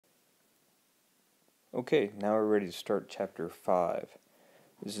Okay, now we're ready to start Chapter 5.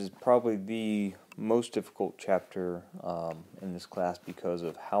 This is probably the most difficult chapter in this class because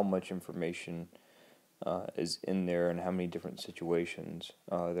of how much information is in there and how many different situations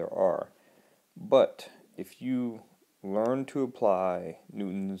there are. But if you learn to apply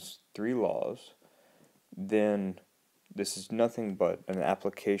Newton's 3 laws, then this is nothing but an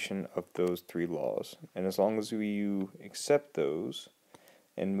application of those 3 laws. And as long as you accept those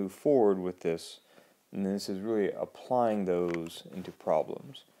and move forward with this, and this is really applying those into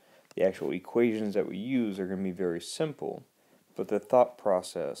problems. The actual equations that we use are going to be very simple, but the thought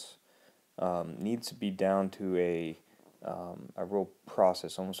process needs to be down to a real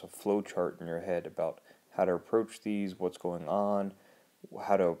process, almost a flow chart in your head about how to approach these, what's going on,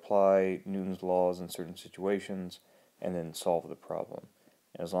 how to apply Newton's laws in certain situations, and then solve the problem.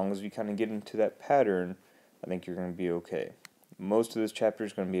 And as long as you kind of get into that pattern, I think you're going to be okay. Most of this chapter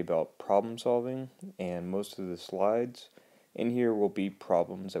is going to be about problem solving, and most of the slides in here will be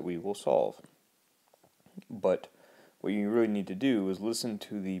problems that we will solve. But what you really need to do is listen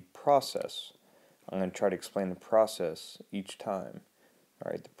to the process. I'm going to try to explain the process each time.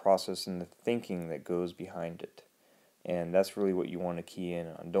 Alright, the process and the thinking that goes behind it. And that's really what you want to key in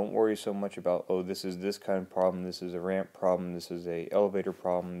on. Don't worry so much about, oh, this is this kind of problem, this is a ramp problem, this is a elevator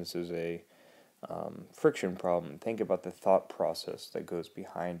problem, this is a friction problem. Think about the thought process that goes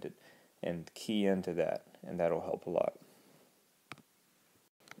behind it and key into that, and that'll help a lot.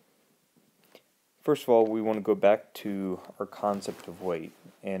 First of all, we want to go back to our concept of weight,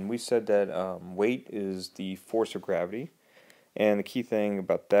 and we said that weight is the force of gravity, and the key thing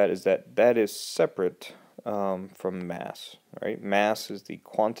about that is that that is separate from mass. Right? Mass is the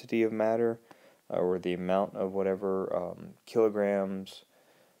quantity of matter, or the amount of whatever kilograms.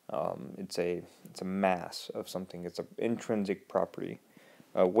 It's a mass of something. It's an intrinsic property.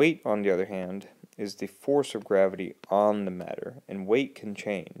 Weight, on the other hand, is the force of gravity on the matter, and weight can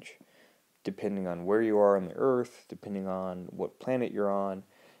change depending on where you are on the Earth, depending on what planet you're on,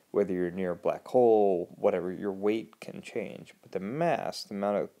 whether you're near a black hole, whatever. Your weight can change, but the mass, the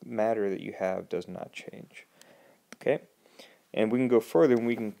amount of matter that you have, does not change. Okay, and we can go further, and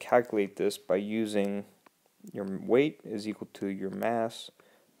we can calculate this by using your weight is equal to your mass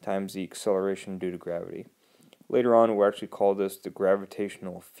times the acceleration due to gravity. Later on, we'll actually call this the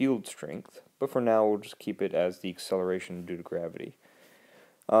gravitational field strength, but for now, we'll just keep it as the acceleration due to gravity.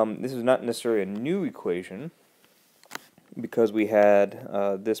 This is not necessarily a new equation, because we had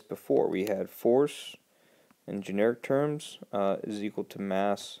this before. We had force in generic terms is equal to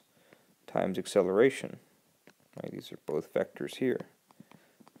mass times acceleration. Right? These are both vectors here.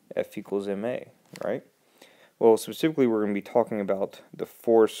 F equals ma, right? Well, specifically, we're going to be talking about the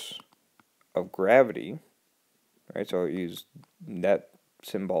force of gravity, right? So I'll use that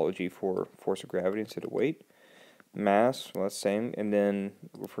symbology for force of gravity instead of weight. Mass, well, that's the same. And then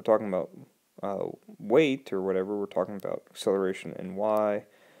if we're talking about weight or whatever, we're talking about acceleration in y,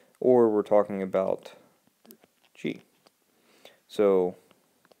 or we're talking about g. So,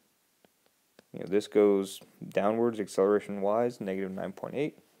 this goes downwards, acceleration y is negative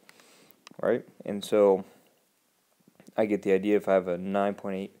 9.8, right? And so I get the idea. If I have a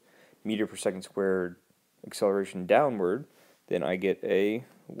 9.8 meter per second squared acceleration downward, then I get a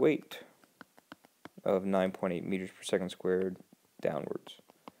weight of 9.8 meters per second squared downwards.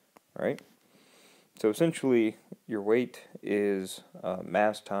 Right? So essentially, your weight is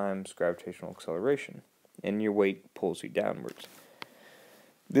mass times gravitational acceleration, and your weight pulls you downwards.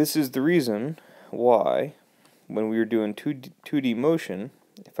 This is the reason why, when we were doing 2D motion,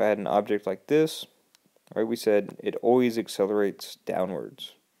 if I had an object like this, right, we said it always accelerates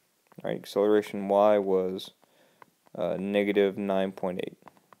downwards. Right? Acceleration y was negative 9.8.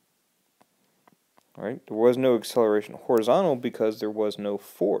 Right? There was no acceleration horizontal because there was no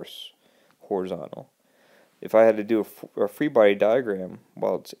force horizontal. If I had to do a free body diagram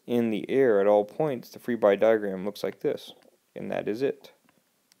while it's in the air at all points, the free body diagram looks like this, and that is it.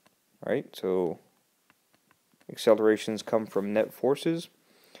 Right? So accelerations come from net forces.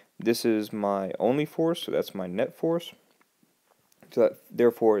 This is my only force, so that's my net force. So that,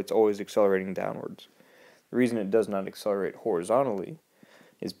 therefore, it's always accelerating downwards. The reason it does not accelerate horizontally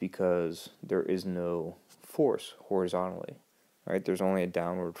is because there is no force horizontally. Right? There's only a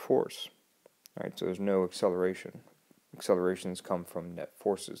downward force. Right? So there's no acceleration. Accelerations come from net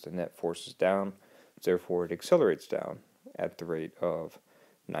forces. The net force is down, therefore it accelerates down at the rate of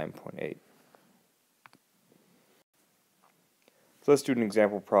 9.8. So let's do an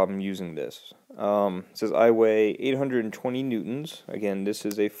example problem using this. It says I weigh 820 newtons. Again, this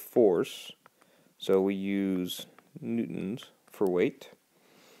is a force, so we use newtons for weight.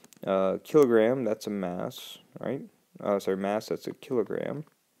 Kilogram, that's a mass, right? Sorry, mass, that's a kilogram.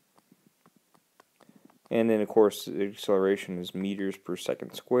 And then, of course, the acceleration is meters per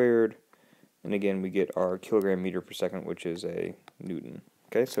second squared. And again, we get our kilogram meter per second, which is a newton.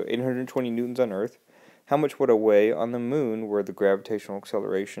 Okay, so 820 newtons on Earth. How much would I weigh on the moon, where the gravitational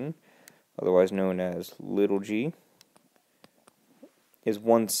acceleration, otherwise known as little g, is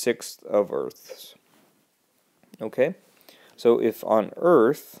 1/6 of Earth's? Okay, so if on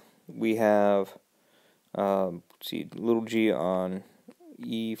Earth we have, see, little g on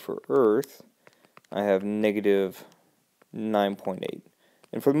E for Earth, I have negative 9.8.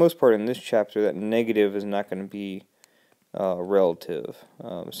 And for the most part in this chapter, that negative is not going to be relative.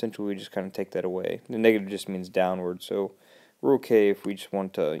 Essentially, we just kind of take that away. The negative just means downward, so we're okay if we just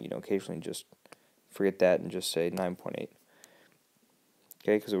want to, occasionally just forget that and just say 9.8.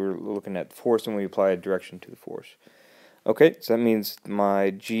 Okay, because we're looking at force and we apply a direction to the force. Okay, so that means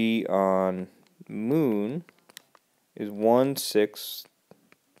my G on moon is 1/6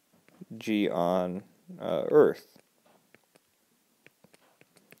 G on Earth.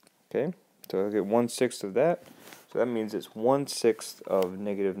 Okay, so I get 1/6 of that. So that means it's 1/6 of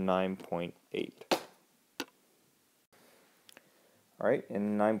negative 9.8. Alright,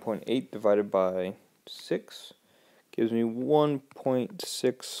 and 9.8 divided by 6 gives me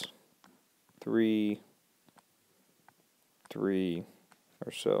 1.633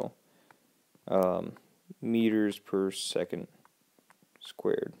 or so meters per second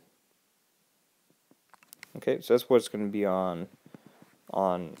squared. Okay, so that's what it's going to be on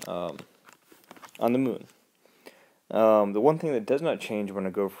the moon. The one thing that does not change when I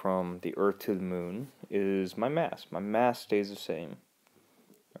go from the Earth to the moon is my mass. My mass stays the same.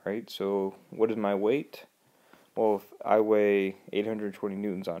 Alright, so what is my weight? Well, if I weigh 820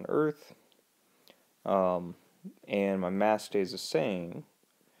 newtons on Earth, and my mass stays the same,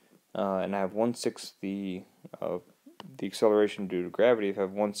 and I have 1/6 the acceleration due to gravity, if I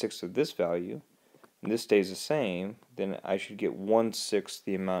have 1/6 of this value, and this stays the same, then I should get 1/6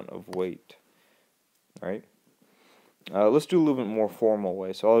 the amount of weight. Right? Let's do a little bit more formal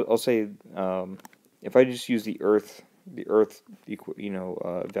way. So I'll say if I just use the Earth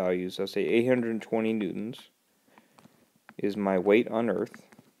values, I'll say 820 newtons is my weight on Earth.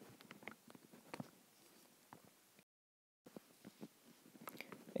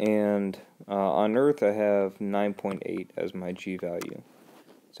 And on Earth I have 9.8 as my G value.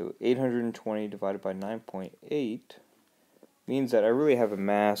 So 820 divided by 9.8 means that I really have a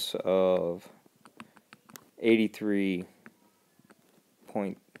mass of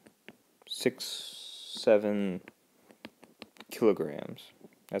 83.67 kilograms.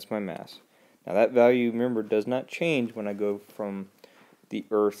 That's my mass. Now that value, remember, does not change when I go from the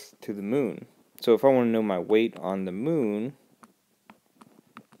Earth to the moon. So if I want to know my weight on the moon,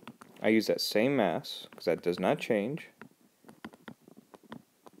 I use that same mass, because that does not change,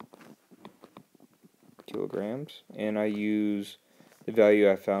 kilograms, and I use the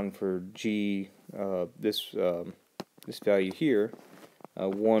value I found for G, this value here,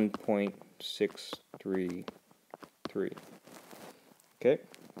 1.633. Okay,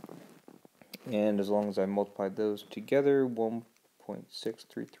 and as long as I multiply those together,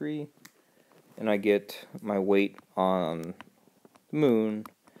 1.633, and I get my weight on the moon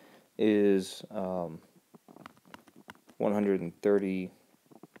is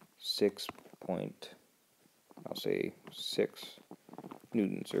 136.6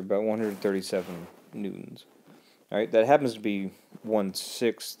 newtons, or about 137 newtons. Alright, that happens to be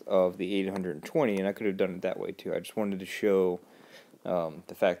 1/6 of the 820, and I could have done it that way too. I just wanted to show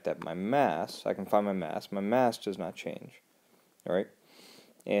the fact that my mass, I can find my mass does not change. Alright,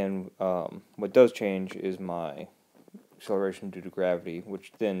 and what does change is my acceleration due to gravity,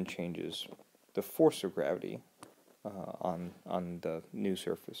 which then changes the force of gravity on the new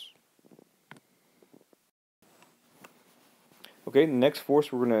surface. Okay, the next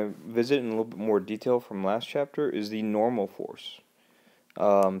force we're going to visit in a little bit more detail from last chapter is the normal force.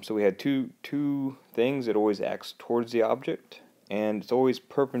 So we had two things. It always acts towards the object, and it's always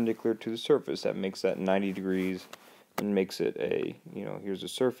perpendicular to the surface. That makes that 90 degrees and makes it a, here's a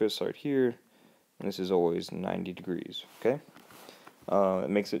surface right here, and this is always 90 degrees, okay? It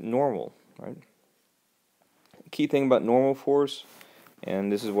makes it normal, right? The key thing about normal force,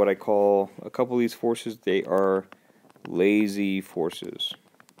 and this is what I call a couple of these forces, they are lazy forces.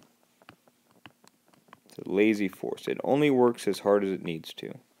 It's a lazy force. It only works as hard as it needs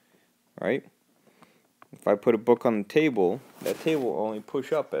to, right? If I put a book on the table, that table will only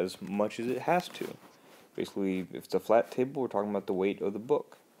push up as much as it has to. Basically, if it's a flat table, we're talking about the weight of the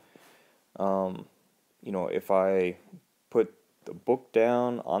book. If I put the book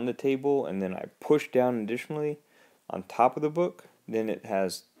down on the table and then I push down additionally on top of the book, then it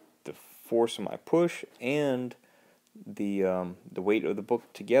has the force of my push and the weight of the book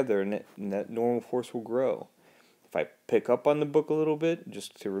together, and that normal force will grow. If I pick up on the book a little bit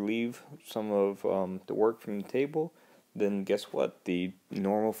just to relieve some of the work from the table, then guess what? The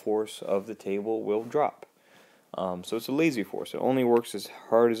normal force of the table will drop. So it's a lazy force. It only works as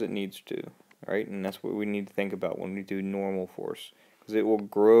hard as it needs to, right? And that's what we need to think about when we do normal force, because it will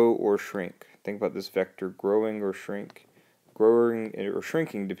grow or shrink. Think about this vector growing or shrinking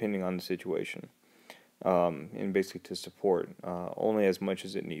depending on the situation, and basically to support only as much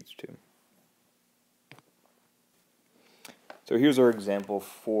as it needs to. So here's our example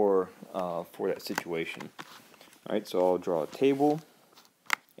for that situation. All right, so I'll draw a table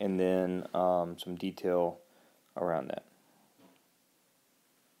and then some detail around that.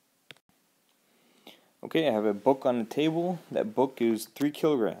 Okay, I have a book on the table. That book is 3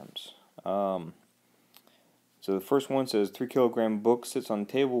 kilograms. So the first one says 3 kilogram book sits on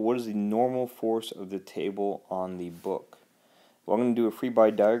the table. What is the normal force of the table on the book? Well, I'm going to do a free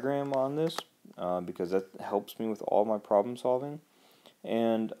body diagram on this because that helps me with all my problem solving.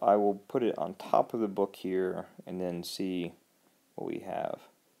 And I will put it on top of the book here and then see what we have.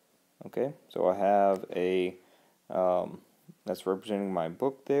 Okay, so I have a, that's representing my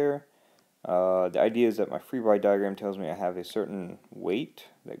book there. The idea is that my free body diagram tells me I have a certain weight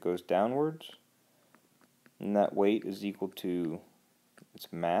that goes downwards. And that weight is equal to its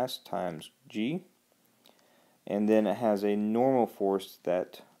mass times g, and then it has a normal force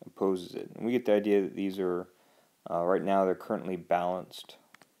that opposes it. And we get the idea that these are, right now they're currently balanced,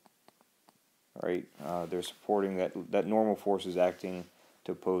 right? They're supporting that normal force is acting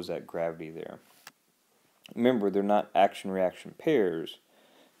to oppose that gravity there. Remember, they're not action-reaction pairs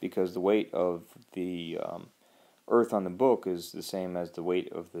because the weight of the Earth on the book is the same as the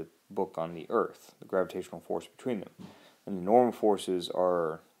weight of the book on the Earth, the gravitational force between them. And the normal forces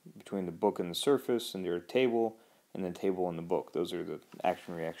are between the book and the surface, and they're a table, and the table and the book. Those are the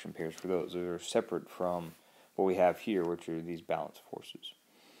action-reaction pairs for those. Those are separate from what we have here, which are these balance forces.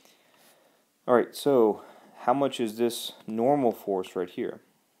 Alright, so how much is this normal force right here?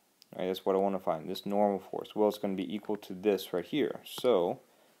 Alright, that's what I want to find, this normal force. Well, it's going to be equal to this right here. So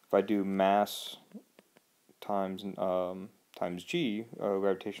if I do mass times g,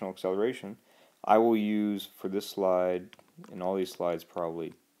 gravitational acceleration, I will use for this slide and all these slides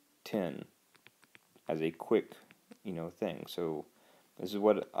probably 10 as a quick, thing. So this is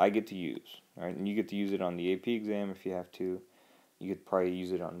what I get to use. All right, and you get to use it on the AP exam if you have to. You could probably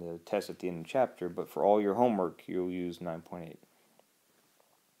use it on the test at the end of the chapter, but for all your homework, you'll use 9.8.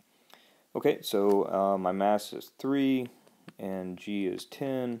 Okay, so my mass is 3 and g is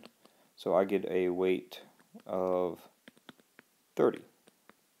 10, so I get a weight of 30.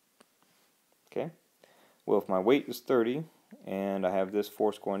 Okay, well, if my weight is 30 and I have this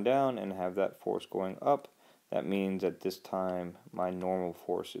force going down and I have that force going up, that means at this time my normal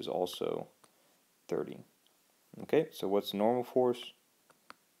force is also 30. Okay, so what's normal force?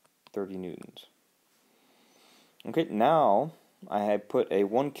 30 newtons. Okay, now I have put a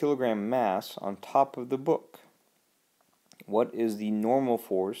 1 kilogram mass on top of the book. What is the normal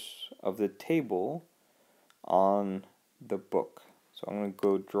force of the table on the book? So I'm going to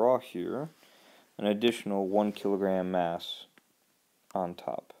go draw here an additional 1 kilogram mass on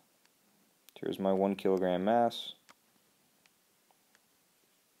top. Here's my 1 kilogram mass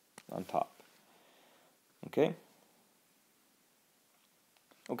on top. Okay.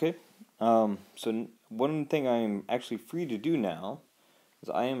 Okay. So one thing I am actually free to do now is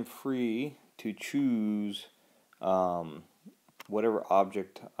I am free to choose whatever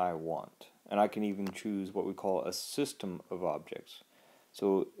object I want. And I can even choose what we call a system of objects.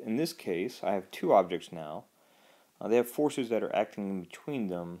 So in this case, I have two objects now. They have forces that are acting in between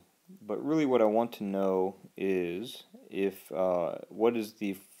them, but really what I want to know is if what is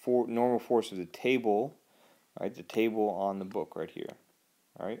the normal force of the table, right? The table on the book right here,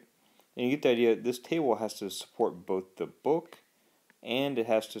 all right? And you get the idea. This table has to support both the book and it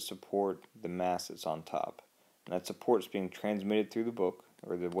has to support the mass that's on top. And that support is being transmitted through the book,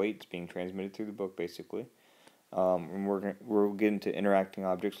 or the weight is being transmitted through the book, basically. And we'll get into interacting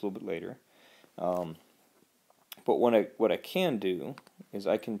objects a little bit later. But what I can do is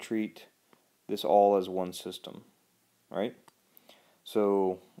I can treat this all as one system, right?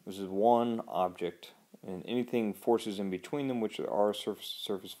 So this is one object, and anything forces in between them, which are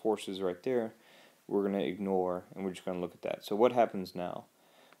surface forces right there, we're going to ignore, and we're just going to look at that. So what happens now?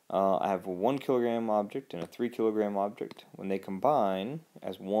 I have a 1 kilogram object and a 3 kilogram object. When they combine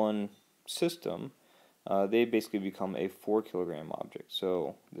as one system, they basically become a 4 kilogram object.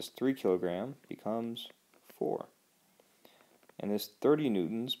 So this 3 kilogram becomes 4. And this 30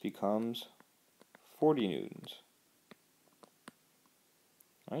 newtons becomes 40 newtons.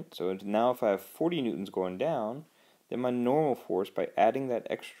 Right? So now if I have 40 newtons going down, then my normal force, by adding that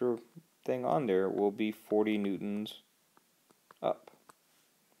extra thing on there, will be 40 newtons up.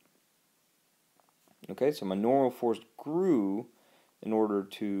 Okay, so my normal force grew in order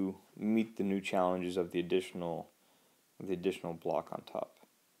to meet the new challenges of the additional block on top.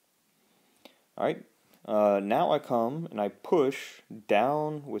 Alright, now I come and I push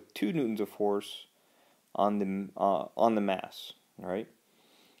down with 2 newtons of force on the mass. Alright,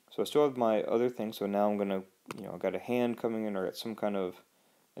 so I still have my other thing, so now I'm gonna, I got a hand coming in, or got some kind of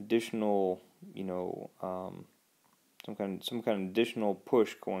additional, some kind of additional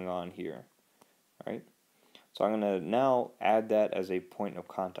push going on here. Right? So I'm going to now add that as a point of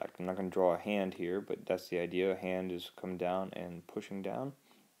contact. I'm not going to draw a hand here, but that's the idea. A hand is coming down and pushing down.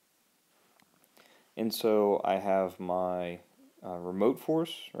 And so I have my remote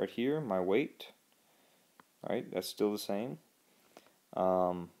force right here, my weight. Right? That's still the same.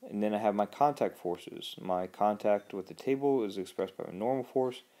 And then I have my contact forces. My contact with the table is expressed by my normal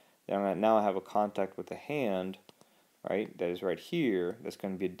force. Then now I have a contact with the hand, right? That is right here. That's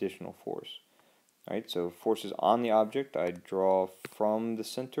going to be additional force. Right, so forces on the object I draw from the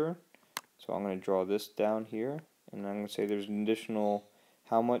center. So I'm going to draw this down here, and I'm going to say there's an additional,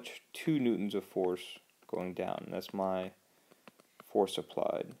 how much? 2 newtons of force going down. And that's my force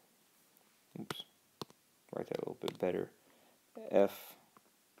applied. Oops, write that a little bit better.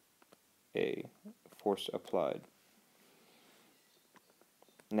 F-A, force applied.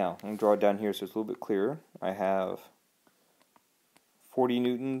 Now, I'm going to draw it down here so it's a little bit clearer. I have 40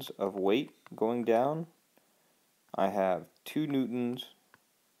 newtons of weight going down. I have 2 newtons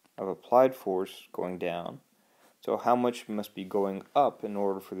of applied force going down. So how much must be going up in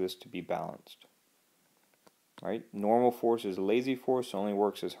order for this to be balanced? Right? Normal force is lazy force, it only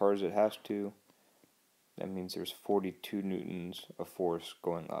works as hard as it has to. That means there's 42 newtons of force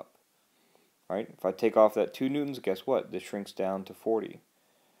going up. Right? If I take off that 2 newtons, guess what? This shrinks down to 40.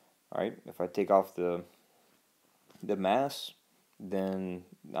 Right? If I take off the mass, then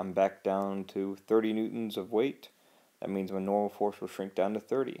I'm back down to 30 newtons of weight. That means my normal force will shrink down to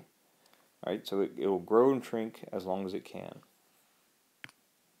 30. Right? So it will grow and shrink as long as it can.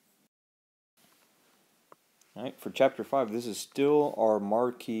 Alright, for chapter 5, this is still our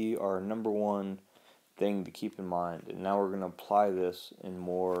marquee, our number 1 thing to keep in mind. And now we're going to apply this in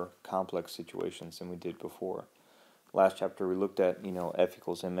more complex situations than we did before. Last chapter we looked at, F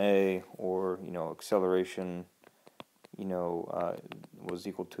equals ma, or, acceleration, was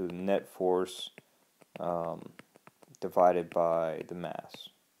equal to net force divided by the mass.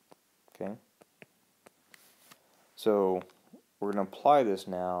 Okay? So we're going to apply this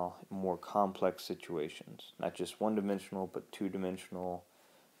now in more complex situations, not just one-dimensional, but two-dimensional,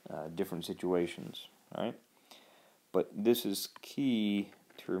 different situations. Right? But this is key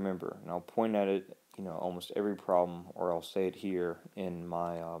to remember, and I'll point at it, almost every problem, or I'll say it here in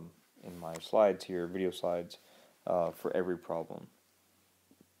my slides here, video slides, for every problem.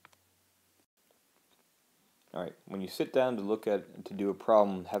 Alright, when you sit down to do a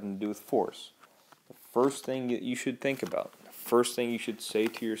problem having to do with force, the first thing that you should think about, the first thing you should say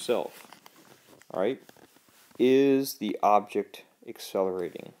to yourself, alright, is the object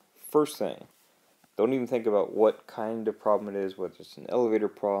accelerating? First thing. Don't even think about what kind of problem it is, whether it's an elevator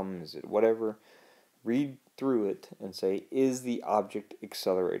problem, is it whatever. Read through it and say, is the object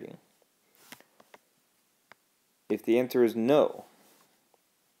accelerating? If the answer is no,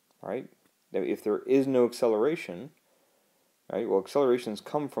 right? If there is no acceleration, right? Well, accelerations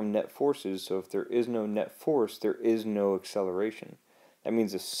come from net forces, so if there is no net force, there is no acceleration. That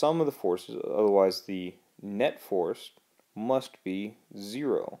means the sum of the forces, otherwise the net force, must be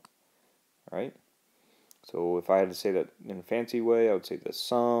 0, right? So if I had to say that in a fancy way, I would say the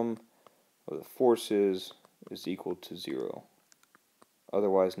sum of the forces is equal to 0,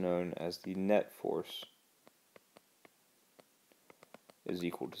 otherwise known as the net force is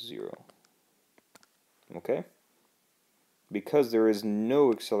equal to 0. Okay? Because there is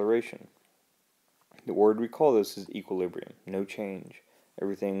no acceleration. The word we call this is equilibrium. No change.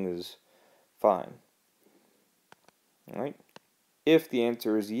 Everything is fine. Alright? If the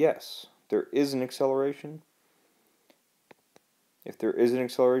answer is yes, there is an acceleration. If there is an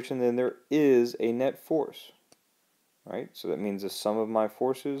acceleration, then there is a net force. Right? So that means the sum of my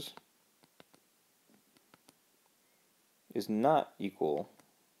forces is not equal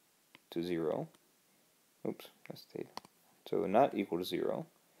to 0. Oops, that's the so not equal to 0.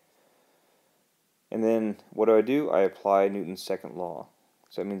 And then what do? I apply Newton's second law.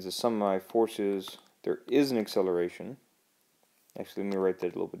 So that means the sum of my forces, there is an acceleration. Actually, let me write that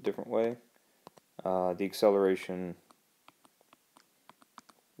a little bit different way. The acceleration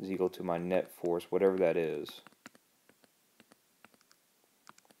is equal to my net force, whatever that is,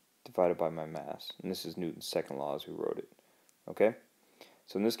 divided by my mass. And this is Newton's second law as we wrote it. Okay?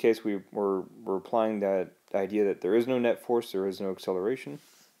 So in this case, we're applying that idea that there is no net force, there is no acceleration.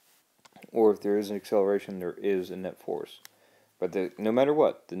 Or if there is an acceleration, there is a net force. But no matter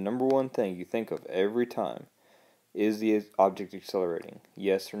what, the number one thing you think of every time is the object accelerating.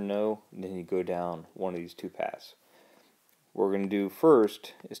 Yes or no, and then you go down one of these two paths. What we're going to do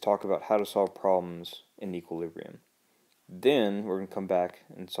first is talk about how to solve problems in equilibrium. Then we're going to come back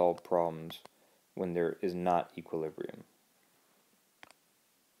and solve problems when there is not equilibrium.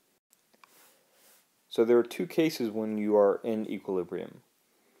 So there are two cases when you are in equilibrium.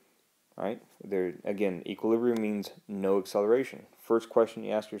 Right? Again, equilibrium means no acceleration. First question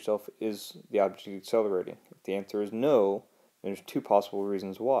you ask yourself, is the object accelerating? If the answer is no, there's two possible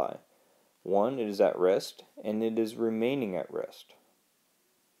reasons why. One, it is at rest, and it is remaining at rest.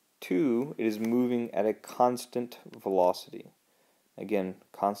 Two, it is moving at a constant velocity. Again,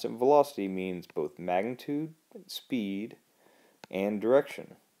 constant velocity means both magnitude, speed, and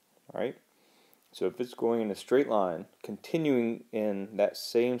direction. Right? So if it's going in a straight line, continuing in that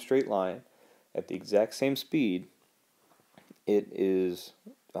same straight line at the exact same speed, it is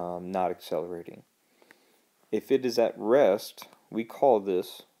not accelerating. If it is at rest, we call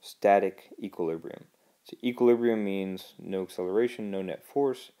this static equilibrium. So equilibrium means no acceleration, no net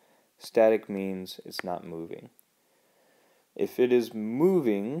force. Static means it's not moving. If it is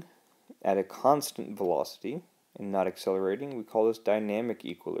moving at a constant velocity and not accelerating, we call this dynamic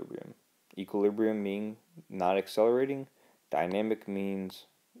equilibrium. Equilibrium means not accelerating. Dynamic means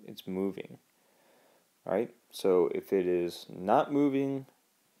it's moving. Right? So if it is not moving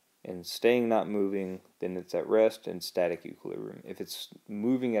and staying not moving, then it's at rest and static equilibrium. If it's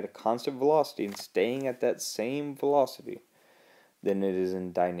moving at a constant velocity and staying at that same velocity, then it is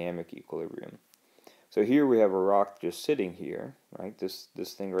in dynamic equilibrium. So here we have a rock just sitting here, right? This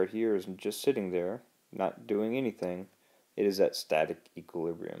thing right here is just sitting there, not doing anything. It is at static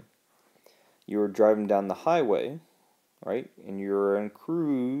equilibrium. You're driving down the highway, right? And you're on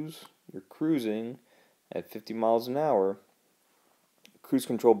cruise, you're cruising at 50 miles an hour. Cruise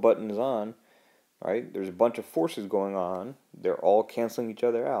control button is on, right? There's a bunch of forces going on. They're all canceling each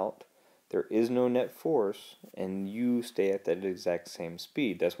other out. There is no net force, and you stay at that exact same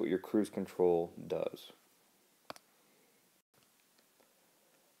speed. That's what your cruise control does.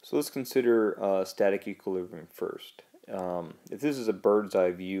 So let's consider static equilibrium first. If this is a bird's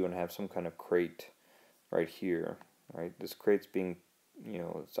eye view and I have some kind of crate right here, right? This crate's being,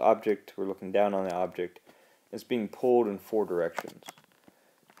 it's object, we're looking down on the object, it's being pulled in four directions,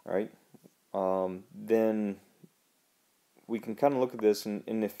 right? Then we can kind of look at this,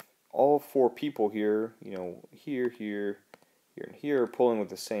 and if all four people here, here, here, and here are pulling with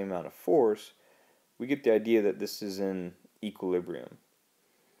the same amount of force, we get the idea that this is in equilibrium.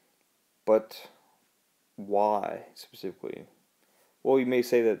 But why specifically? Well, you may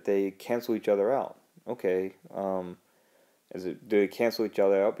say that they cancel each other out. Okay, do they cancel each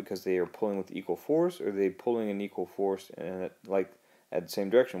other out because they are pulling with equal force, or are they pulling an equal force and at the same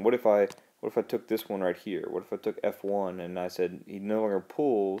direction? What if I took this one right here? What if I took F1 and I said he no longer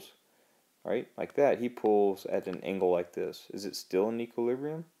pulls, right, like that? He pulls at an angle like this. Is it still in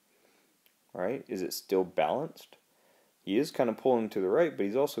equilibrium? Right? Is it still balanced? He is kind of pulling to the right, but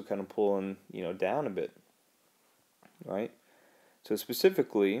he's also kind of pulling, down a bit. Right? So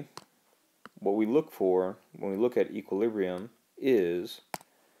specifically, what we look for when we look at equilibrium is,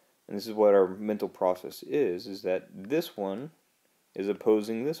 and this is what our mental process is that this one is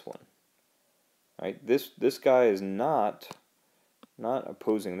opposing this one. Right? This guy is not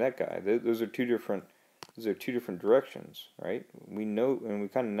opposing that guy. Those are two different directions, right? We know, and we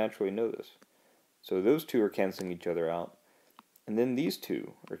kind of naturally know this. So those two are canceling each other out, and then these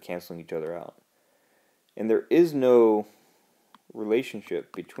two are canceling each other out. And there is no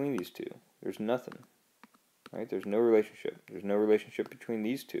relationship between these two. There's nothing. Right? There's no relationship. There's no relationship between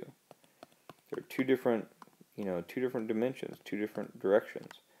these two. There are two different dimensions, two different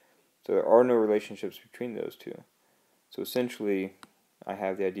directions. So there are no relationships between those two. So essentially, I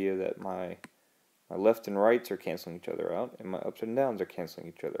have the idea that my left and rights are canceling each other out, and my ups and downs are canceling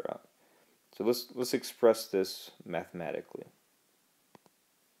each other out. So let's express this mathematically.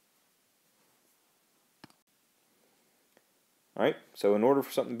 Alright, so in order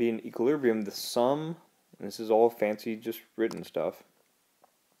for something to be in equilibrium, the sum, and this is all fancy, just written stuff,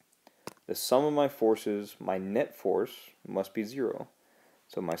 the sum of my forces, my net force, must be 0.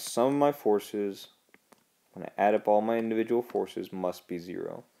 So my sum of my forces, when I add up all my individual forces, must be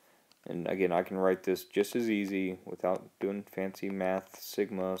 0. And again, I can write this just as easy without doing fancy math,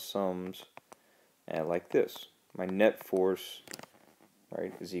 sigma, sums, and like this. My net force,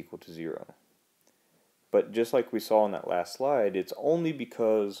 right, is equal to 0. But just like we saw in that last slide, it's only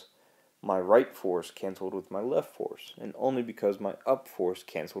because my right force canceled with my left force, and only because my up force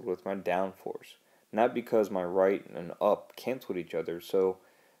canceled with my down force, not because my right and up canceled each other. So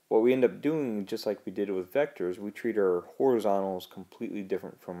what we end up doing, just like we did with vectors, we treat our horizontals completely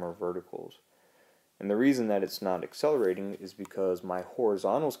different from our verticals. And the reason that it's not accelerating is because my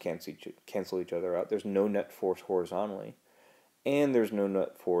horizontals cancel each other out. There's no net force horizontally, and there's no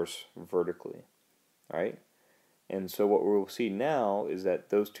net force vertically, right? And so what we'll see now is that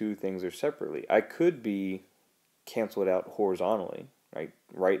those two things are separately. I could be canceled out horizontally, right?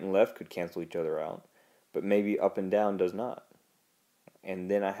 Right and left could cancel each other out, but maybe up and down does not.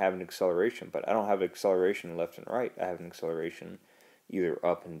 And then I have an acceleration, but I don't have acceleration left and right. I have an acceleration either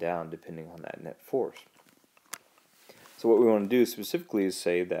up and down depending on that net force. So what we want to do specifically is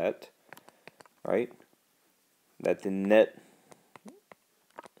say that, right, that the net,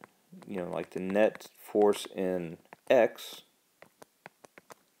 like the net force in X,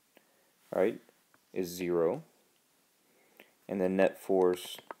 right, is 0, and the net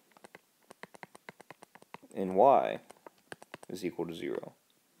force in Y is equal to 0,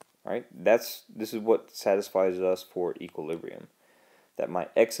 right? This is what satisfies us for equilibrium, that my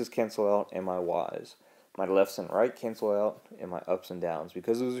X's cancel out and my Y's. My lefts and right cancel out and my ups and downs,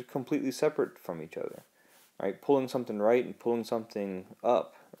 because those are completely separate from each other, right? Pulling something right and pulling something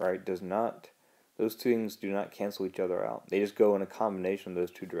up, right, those two things do not cancel each other out. They just go in a combination of those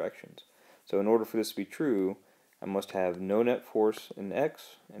two directions. So in order for this to be true, I must have no net force in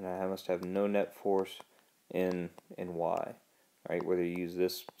X, and I must have no net force in Y, right? Whether you use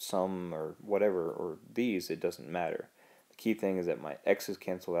this sum or whatever, or these, it doesn't matter. The key thing is that my X's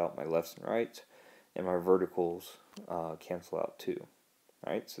cancel out my lefts and rights, and my verticals cancel out too,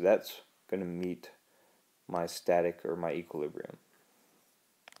 right? So that's going to meet my static or my equilibrium.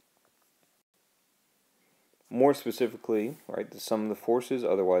 More specifically, right, the sum of the forces,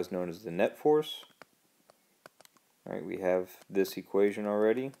 otherwise known as the net force. Right, we have this equation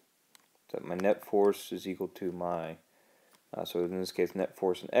already. That my net force is equal to my, so in this case, net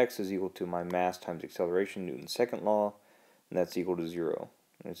force in X is equal to my mass times acceleration, Newton's second law, and that's equal to 0.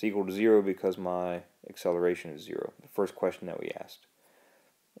 And it's equal to 0 because my acceleration is 0, the first question that we asked.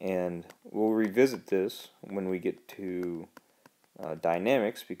 And we'll revisit this when we get to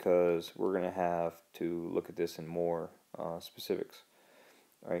dynamics, because we're going to have to look at this in more specifics.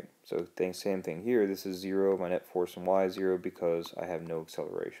 Right, so same thing here. This is 0. My net force in Y is 0 because I have no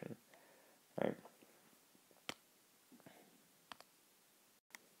acceleration. Right.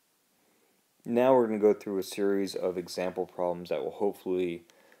 Now we're going to go through a series of example problems that will hopefully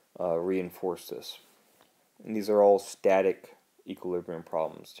reinforce this. And these are all static equilibrium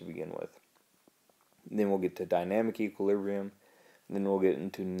problems to begin with. And then we'll get to dynamic equilibrium, and then we'll get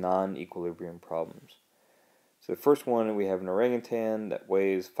into non-equilibrium problems. So the first one, we have an orangutan that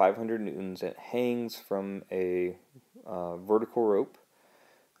weighs 500 newtons and hangs from a vertical rope.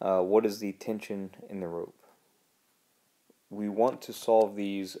 What is the tension in the rope? We want to solve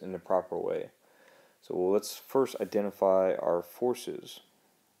these in the proper way. So let's first identify our forces.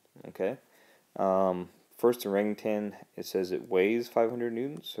 Okay. First, orangutan, it says it weighs 500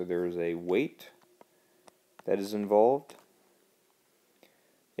 newtons, so there is a weight that is involved.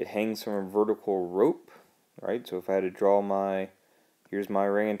 It hangs from a vertical rope, right? So if I had to draw here's my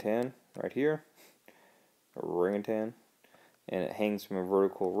orangutan right here, orangutan, and it hangs from a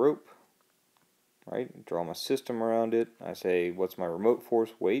vertical rope, right? Draw my system around it. I say, what's my remote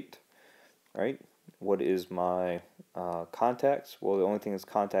force? Weight, right? What is my contacts? Well, the only thing that's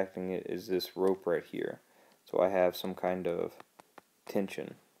contacting it is this rope right here. So I have some kind of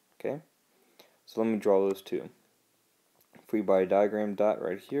tension, okay? So let me draw those two. Free body diagram dot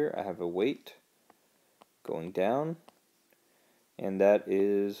right here, I have a weight going down, and that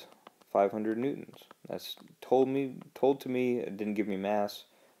is 500 newtons. That's told to me, it didn't give me mass,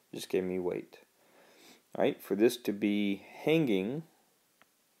 it just gave me weight. Right, for this to be hanging,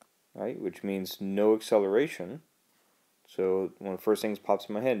 right, which means no acceleration. So one of the first things pops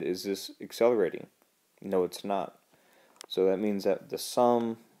in my head, is this accelerating? No, it's not. So that means that the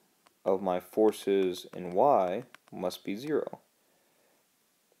sum of my forces in Y must be 0.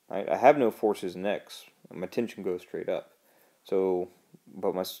 Right? I have no forces in X, and my tension goes straight up. So,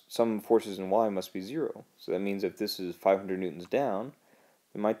 but my sum of forces in Y must be 0. So that means if this is 500 newtons down,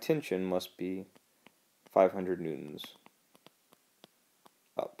 then my tension must be 500 newtons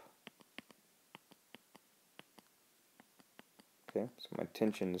up. Okay, so my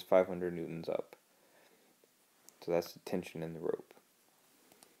tension is 500 newtons up. So that's the tension in the rope.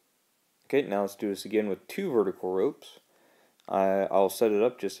 Okay, now let's do this again with 2 vertical ropes. I'll set it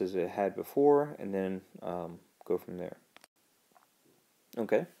up just as it had before, and then go from there.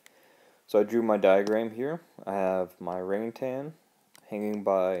 Okay, so I drew my diagram here. I have my orangutan hanging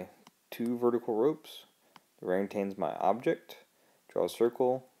by 2 vertical ropes. The orangutan's my object. Draw a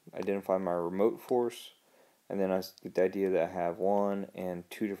circle, identify my remote force, and then I get the idea that I have 1 and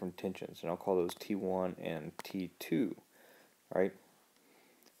 2 different tensions, and I'll call those T1 and T2, right?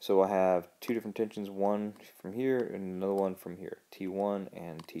 So I have 2 different tensions, one from here and another one from here, T1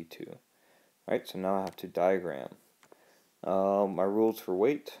 and T2. Right, so now I have to diagram. My rules for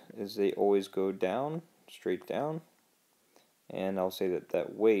weight is they always go down, straight down, and I'll say that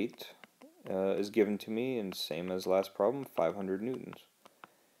that weight is given to me, and same as last problem, 500 newtons.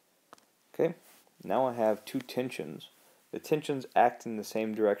 Okay, now I have 2 tensions. The tensions act in the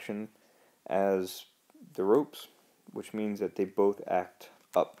same direction as the ropes, which means that they both act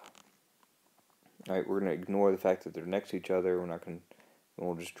up. Alright, we're going to ignore the fact that they're next to each other.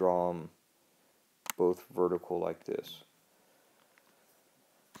 We'll just draw them both vertical like this.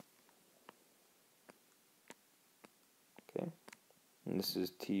 Okay, and this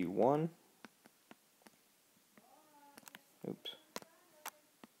is T1. Oops.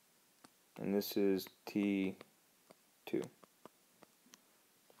 And this is T2.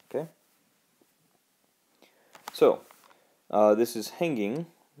 Okay. So, this is hanging.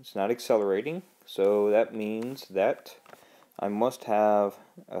 It's not accelerating. So that means that I must have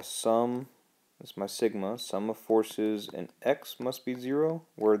a sum. That's my sigma. Sum of forces in x must be 0,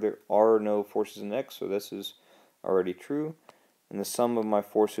 where there are no forces in x. So this is already true. And the sum of my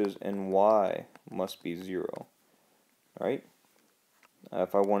forces in y must be 0. Right?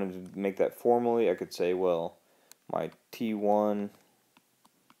 If I wanted to make that formally, I could say, well, my T1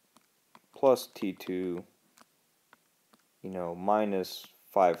 plus T2, minus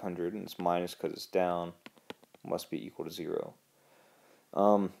 500, and it's minus because it's down, must be equal to 0.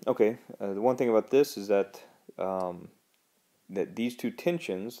 Okay, the one thing about this is that that these 2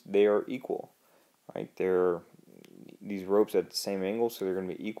 tensions, they are equal, right? These ropes at the same angle, so they're going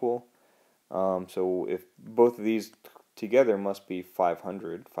to be equal. So if both of these together must be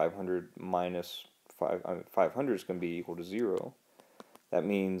 500. 500 minus 500 is going to be equal to 0. That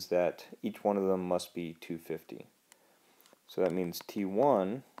means that each one of them must be 250. So that means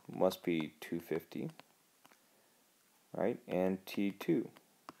T1 must be 250, right? And T2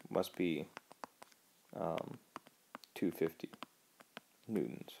 must be 250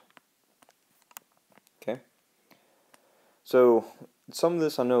 newtons. Okay? So some of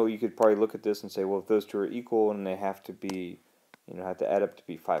this, I know you could probably look at this and say, well, if those two are equal and they have to be, have to add up to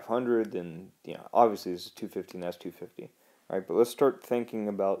be 500, then, obviously this is 250 and that's 250. All right, but let's start thinking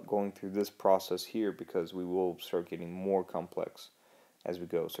about going through this process here, because we will start getting more complex as we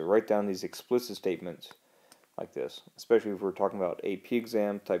go. So write down these explicit statements like this, especially if we're talking about AP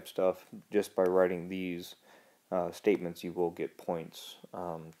exam type stuff. Just by writing these statements, you will get points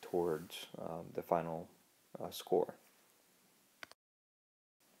towards the final score.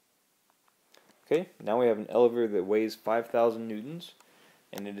 Okay, now we have an elevator that weighs 5,000 newtons,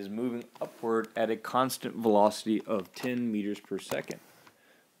 and it is moving upward at a constant velocity of 10 meters per second.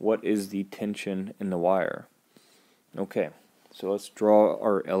 What is the tension in the wire? Okay, so let's draw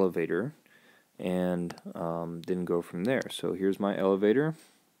our elevator and then go from there. So here's my elevator,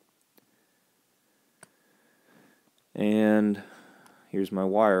 and here's my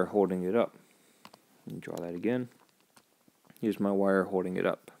wire holding it up. Draw that again. Here's my wire holding it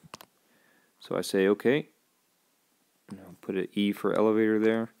up. So I say, okay, put an E for elevator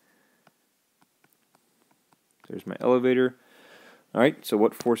there. There's my elevator. Alright, so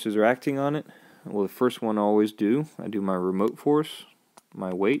what forces are acting on it? Well, the first one I always do. I do my remote force,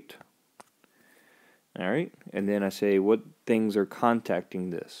 my weight. Alright, and then I say what things are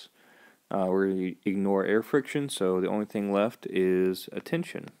contacting this. We're going to ignore air friction, so the only thing left is a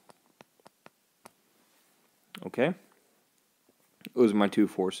tension. Okay? Those are my 2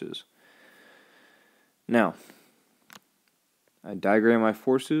 forces. Now, I diagram my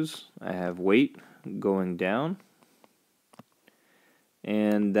forces. I have weight going down,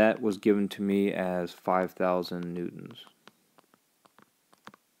 and that was given to me as 5,000 newtons.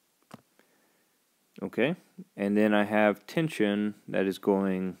 Okay, and then I have tension that is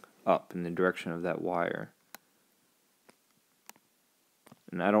going up in the direction of that wire.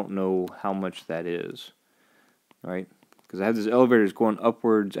 And I don't know how much that is, right? because I have this elevator that's going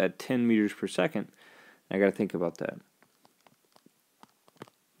upwards at 10 meters per second. I got to think about that.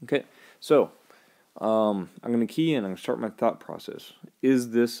 Okay, so I'm going to key in. I'm going to start my thought process.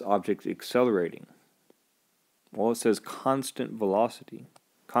 Is this object accelerating? Well, it says constant velocity.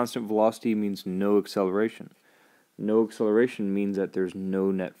 Constant velocity means no acceleration. No acceleration means that there's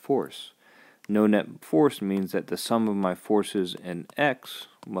no net force. No net force means that the sum of my forces in x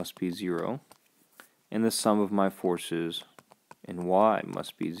must be 0, and the sum of my forces in y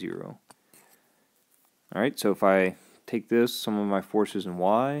must be 0. Alright, so if I take this, sum of my forces in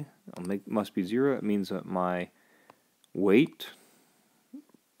y must be 0, it means that my weight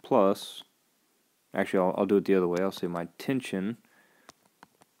plus, actually I'll do it the other way, I'll say my tension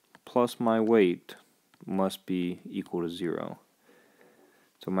plus my weight must be equal to 0.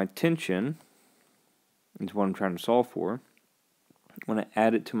 So my tension is what I'm trying to solve for. When I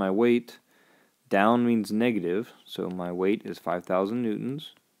add it to my weight, down means negative, so my weight is 5,000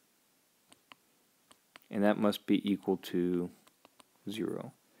 newtons, and that must be equal to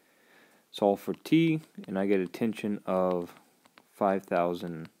 0. Solve for T, and I get a tension of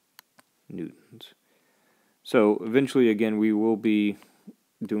 5,000 newtons. So eventually, again, we will be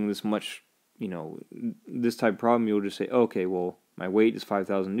doing this much, this type of problem. You'll just say, okay, well, my weight is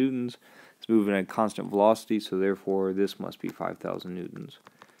 5,000 newtons. It's moving at constant velocity, so therefore this must be 5,000 newtons.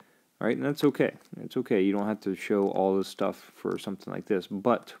 Alright, and that's okay. It's okay. You don't have to show all this stuff for something like this,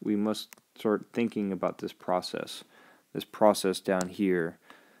 but we must start thinking about this process down here,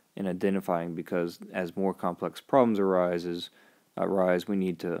 and identifying, because as more complex problems arise, we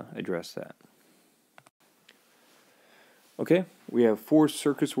need to address that. Okay, we have 4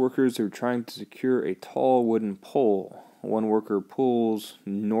 circus workers who are trying to secure a tall wooden pole. One worker pulls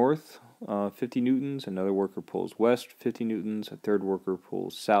north 50 newtons, another worker pulls west 50 newtons, a third worker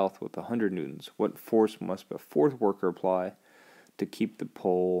pulls south with 100 newtons. What force must a fourth worker apply to keep the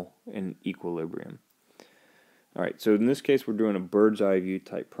pole in equilibrium? Alright, so in this case we're doing a bird's eye view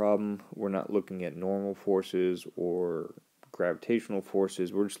type problem. We're not looking at normal forces or gravitational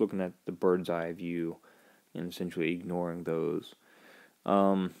forces. We're just looking at the bird's eye view and essentially ignoring those.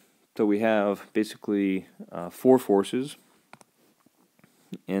 So we have basically 4 forces,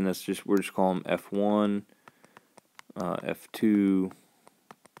 and we're just calling them F1, F2,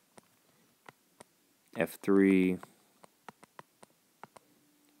 F3,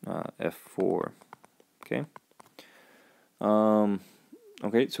 F4. Okay.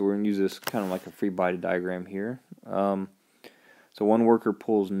 Okay, so we're going to use this kind of like a free body diagram here. So one worker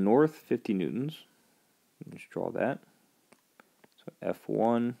pulls north 50 newtons. Let's draw that. So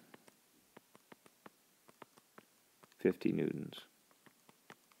F1, 50 newtons.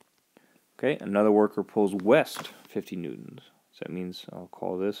 Okay, another worker pulls west 50 newtons. So that means I'll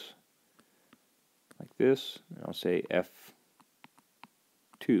call this like this, and I'll say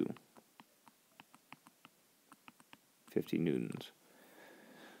F2, 50 newtons.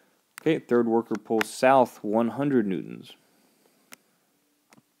 Okay, third worker pulls south 100 newtons.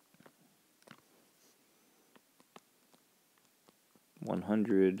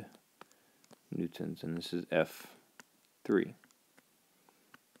 (100 newtons), and this is F3.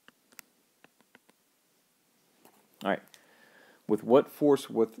 Alright, with what force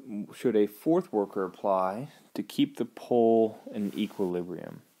should a fourth worker apply to keep the pole in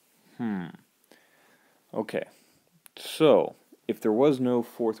equilibrium? Okay, so if there was no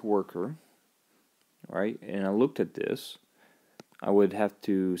fourth worker, right, and I looked at this, I would have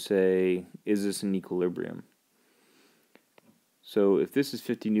to say, is this in equilibrium? So if this is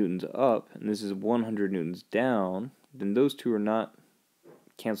 50 newtons up and this is 100 newtons down, then those two are not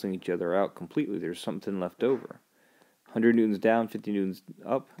canceling each other out completely. There's something left over. 100 newtons down, 50 newtons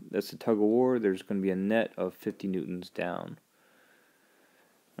up, that's a tug of war. There's going to be a net of 50 newtons down.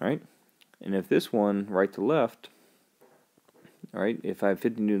 Alright? And if this one, right to left, alright, if I have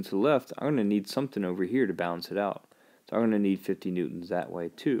 50 newtons to the left, I'm going to need something over here to balance it out. So I'm going to need 50 newtons that way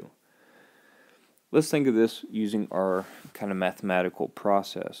too. Let's think of this using our kind of mathematical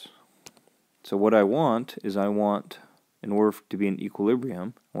process. So what I want is in order to be in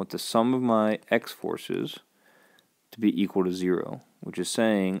equilibrium, I want the sum of my x forces to be equal to 0, which is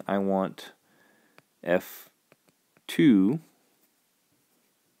saying I want F2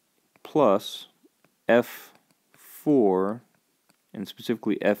 plus F4, and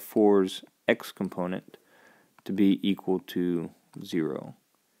specifically F4's x component, to be equal to 0.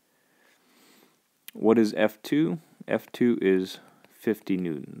 What is F2? F2 is 50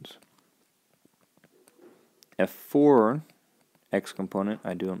 newtons. F4 x component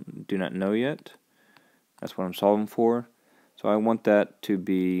I do not know yet. That's what I'm solving for. So I want that to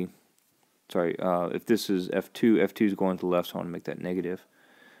be sorry, if this is F2, F2 is going to the left, so I want to make that negative.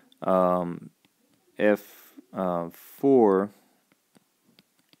 F4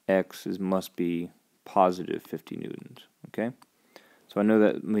 X must be positive 50 newtons, okay? So I know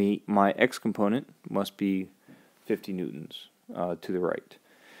that my X component must be 50 newtons to the right.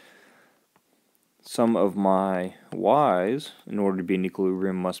 Sum of my Y's, in order to be in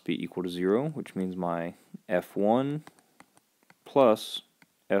equilibrium, must be equal to 0, which means my F1 plus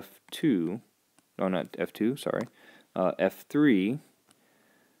F2, no, not F2, sorry, F3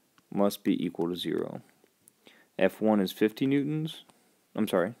 must be equal to 0. F1 is 50 newtons. I'm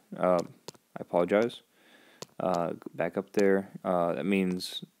sorry, I apologize. Back up there. That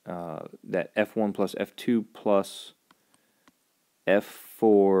means that F1 plus F2 plus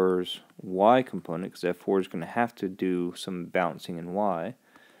F4's Y component, because F4 is going to have to do some balancing in Y,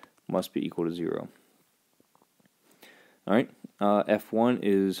 must be equal to 0. Alright, F1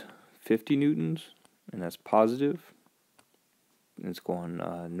 is 50 newtons, and that's positive. And it's going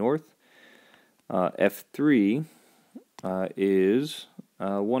north. F3 is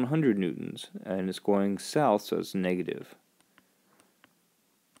 100 newtons, and it's going south, so it's negative.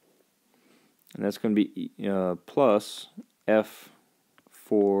 And that's going to be plus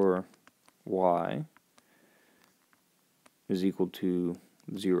F4Y is equal to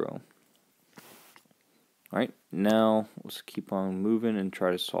 0. Alright, now let's keep on moving and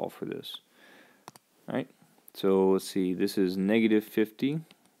try to solve for this. Alright, so let's see, this is negative 50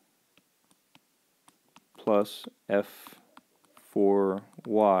 plus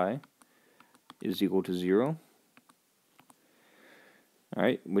F4Y is equal to 0.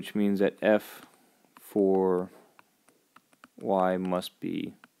 Alright, which means that F4Y must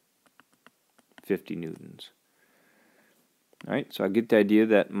be 50 newtons. Alright, so I get the idea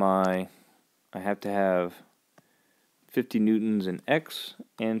that I have to have 50 newtons in X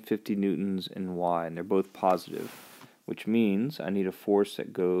and 50 newtons in Y, and they're both positive, which means I need a force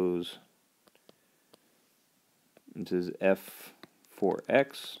that goes, this is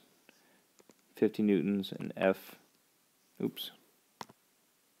F4X, 50 newtons, and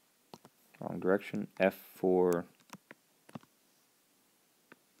wrong direction, F4Y,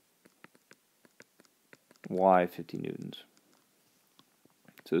 50 newtons.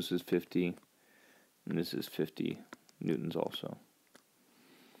 So this is 50, and this is 50 newtons also.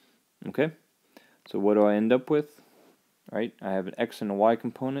 Okay, so what do I end up with? Right, I have an X and a Y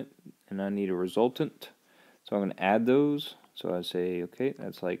component, and I need a resultant. So I'm going to add those. So I say, okay,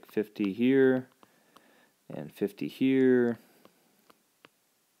 that's like 50 here, and 50 here.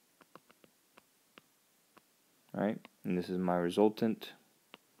 Alright, and this is my resultant.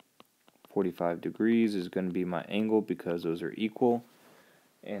 45 degrees is going to be my angle because those are equal.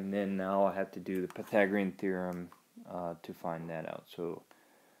 And then now I have to do the Pythagorean theorem to find that out. So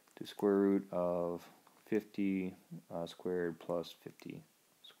the square root of 50 squared plus 50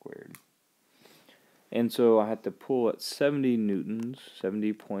 squared. And so I have to pull at 70 newtons,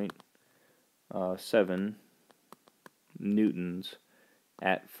 70.7 newtons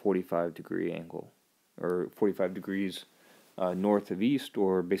at 45 degree angle, or 45 degrees north of east,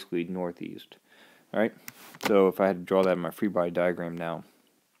 or basically northeast. Alright, so if I had to draw that in my free body diagram now,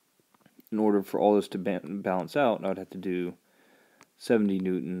 in order for all this to balance out, I would have to do 70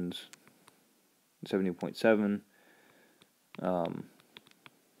 newtons, 70.7,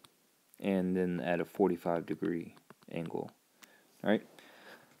 and then at a 45 degree angle. Alright,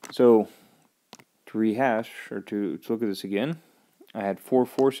 so to rehash, or to look at this again, I had 4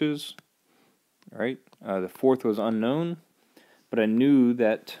 forces. Alright, the fourth was unknown, but I knew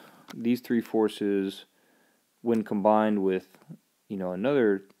that these 3 forces, when combined with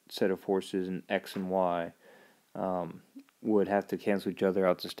another set of forces in X and Y, would have to cancel each other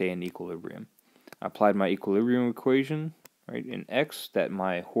out to stay in equilibrium. I applied my equilibrium equation, right, in X, that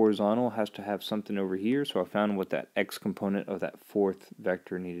my horizontal has to have something over here, so I found what that X component of that fourth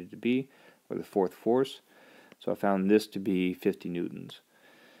vector needed to be, or the fourth force. So I found this to be 50 newtons.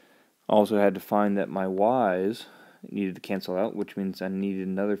 I also had to find that my Y's needed to cancel out, which means I needed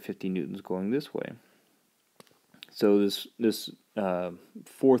another 50 newtons going this way. So this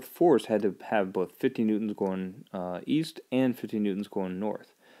fourth force had to have both 50 newtons going east and 50 newtons going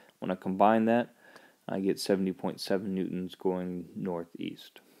north. When I combine that, I get 70.7 newtons going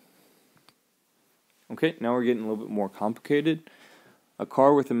northeast. Okay, now we're getting a little bit more complicated. A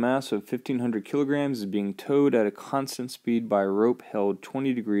car with a mass of 1,500 kilograms is being towed at a constant speed by a rope held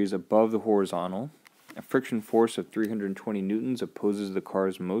 20 degrees above the horizontal. A friction force of 320 newtons opposes the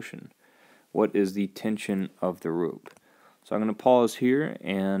car's motion. What is the tension of the rope? So I'm going to pause here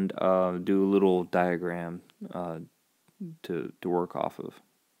and do a little diagram to work off of.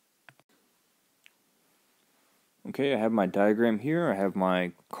 Okay, I have my diagram here. I have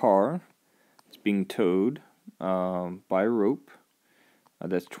my car. It's being towed by a rope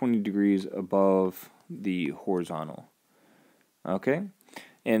that's 20 degrees above the horizontal. Okay,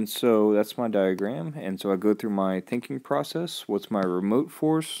 and so that's my diagram. And so I go through my thinking process. What's my remote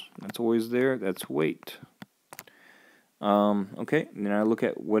force? That's always there. That's weight. Okay, and then I look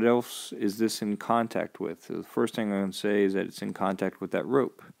at what else is this in contact with. So the first thing I'm going to say is that it's in contact with that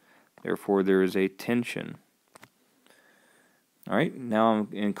rope. Therefore, there is a tension. Alright, now I'm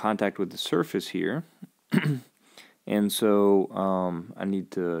in contact with the surface here. And so I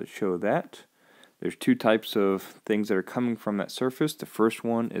need to show that. There's two types of things that are coming from that surface. The first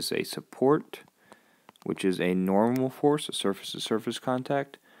one is a support, which is a normal force, a surface-to-surface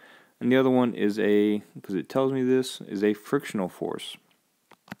contact. And the other one is because it tells me this, is a frictional force.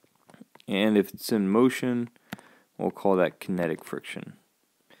 And if it's in motion, we'll call that kinetic friction.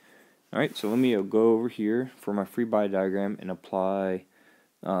 Alright, so let me go over here for my free body diagram and apply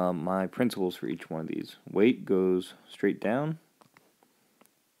my principles for each one of these. Weight goes straight down.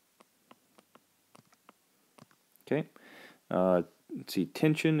 Okay. Let's see,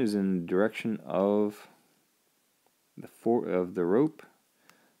 tension is in the direction of the rope.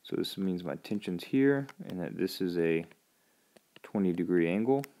 So this means my tension's here, and that this is a 20-degree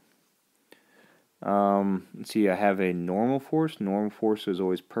angle. Let's see, I have a normal force. Normal force is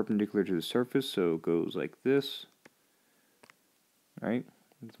always perpendicular to the surface, so it goes like this. Right?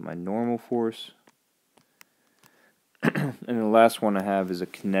 That's my normal force. And the last one I have is a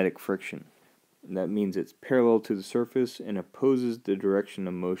kinetic friction. And that means it's parallel to the surface and opposes the direction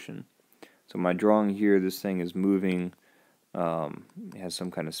of motion. So my drawing here, this thing is moving, it has some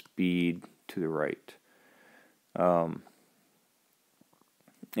kind of speed to the right. And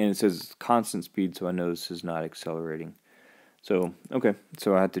it says constant speed, so I know this is not accelerating. So, okay,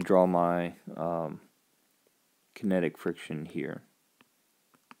 so I have to draw my kinetic friction here.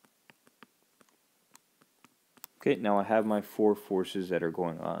 Okay, now I have my four forces that are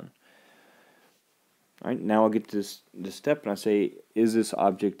going on. Alright, now I'll get to this step and I say, is this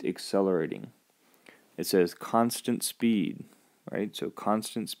object accelerating? It says constant speed, right? So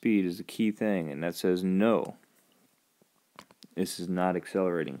constant speed is the key thing, and that says no. This is not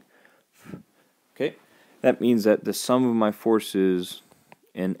accelerating. Okay, that means that the sum of my forces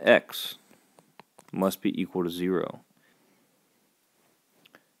in x must be equal to 0.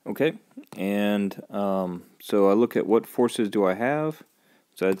 Okay, and so I look at what forces do I have.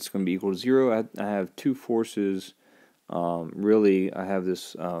 So that's going to be equal to 0. I have two forces. Really, I have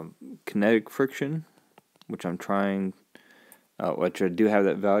this kinetic friction, which I'm trying, which I do have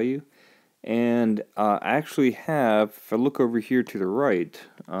that value. And I actually have, if I look over here to the right,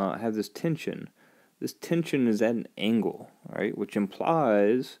 I have this tension. This tension is at an angle, right? Which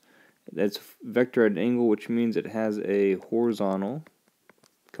implies that's vector at an angle, which means it has a horizontal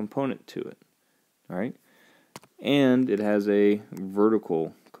component to it, all right? And it has a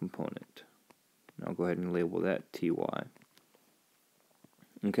vertical component. And I'll go ahead and label that TY.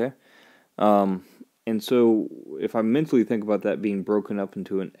 Okay? And so if I mentally think about that being broken up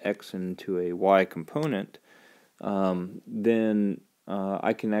into an X and into a Y component, then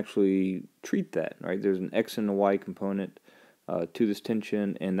I can actually treat that, right? There's an X and a Y component to this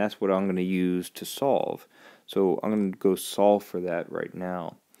tension, and that's what I'm going to use to solve. So I'm going to go solve for that right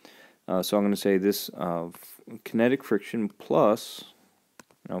now. So I'm going to say this kinetic friction plus,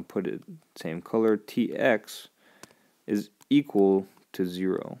 and I'll put it same color, Tx is equal to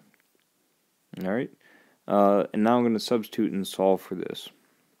 0. Alright? And now I'm going to substitute and solve for this.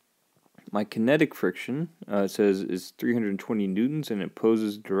 My kinetic friction, it says, is 320 newtons, and it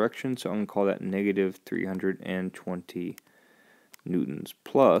opposes direction, so I'm going to call that negative 320 newtons,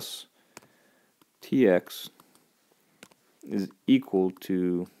 plus Tx is equal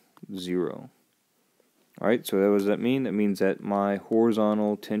to 0. Alright, so what does that mean? That means that my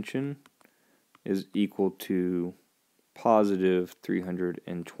horizontal tension is equal to positive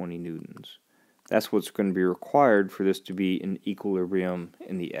 320 newtons. That's what's going to be required for this to be in equilibrium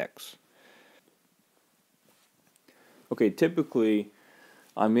in the X. Okay, typically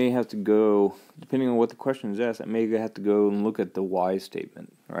I may have to go, depending on what the question is asked, I may have to go and look at the Y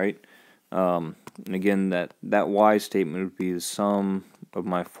statement, right? And again, that Y statement would be the sum of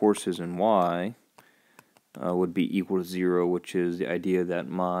my forces in Y would be equal to 0, which is the idea that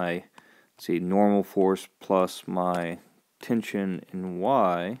my, say, normal force plus my tension in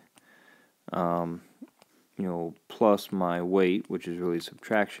Y, plus my weight, which is really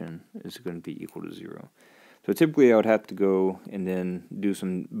subtraction, is going to be equal to 0. So typically I would have to go and then do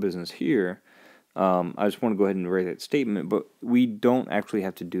some business here. I just want to go ahead and write that statement, but we don't actually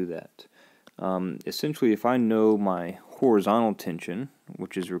have to do that. Essentially, if I know my horizontal tension,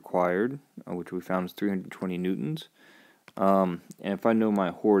 which is required, which we found is 320 newtons, and if I know my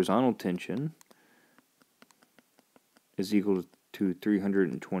horizontal tension is equal to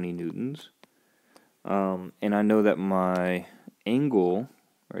 320 newtons, and I know that my angle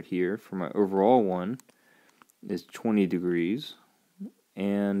right here for my overall one is 20 degrees,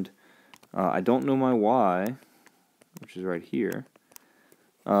 and I don't know my y, which is right here,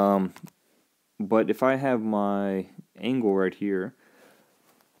 but if I have my angle right here,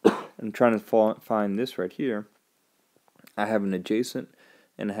 I'm trying to find this right here, I have an adjacent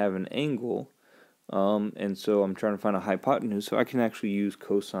and I have an angle, and so I'm trying to find a hypotenuse, so I can actually use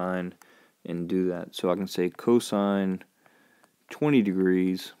cosine and do that. So I can say cosine 20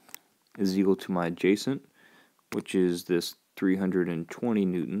 degrees is equal to my adjacent, which is this 320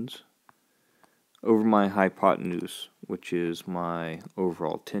 newtons, over my hypotenuse, which is my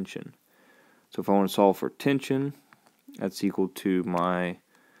overall tension. So if I want to solve for tension, that's equal to my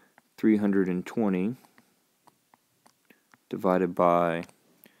 320 divided by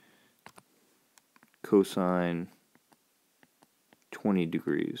cosine 20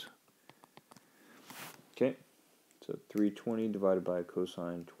 degrees. Okay, so 320 divided by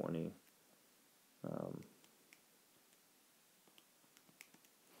cosine 20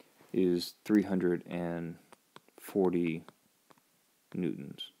 is 340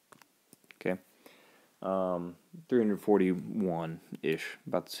 newtons. Okay, 341-ish,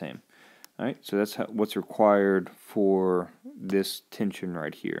 about the same. Alright, so that's what's required for this tension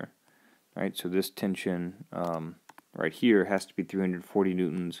right here. Alright, so this tension right here has to be 340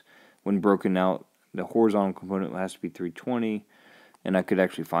 newtons. When broken out, the horizontal component has to be 320, and I could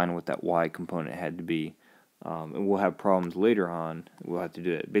actually find what that y component had to be. And we'll have problems later on. We'll have to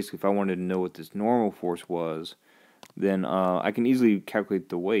do it. Basically, if I wanted to know what this normal force was, then I can easily calculate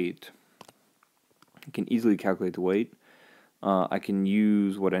the weight. I can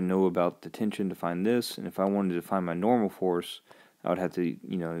use what I know about the tension to find this, and if I wanted to find my normal force, I would have to,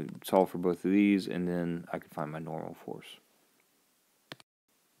 solve for both of these, and then I could find my normal force.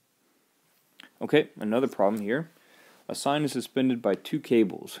 Okay, another problem here. A sign is suspended by two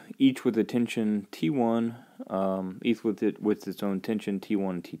cables, each with a tension T1, each with its own tension T1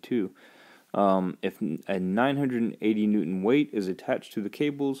 and T2. If a 980 Newton weight is attached to the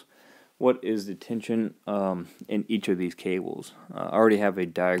cables, what is the tension in each of these cables? I already have a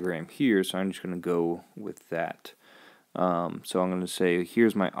diagram here, so I'm just going to go with that. So I'm going to say,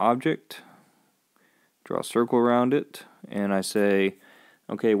 here's my object, draw a circle around it, and I say,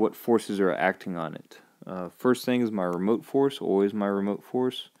 okay, what forces are acting on it? First thing is my remote force, always my remote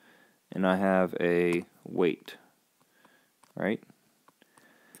force, and I have a weight, right?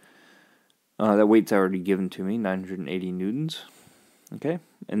 That weight's already given to me, 980 newtons. Okay,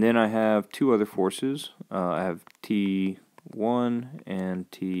 and then I have two other forces. I have T1 and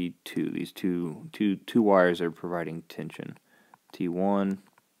T2. These two wires are providing tension. T1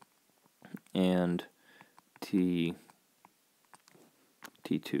 and T2.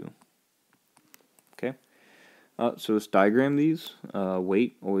 Okay, so let's diagram these.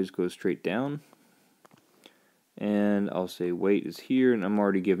 Weight always goes straight down, and I'll say weight is here, and I'm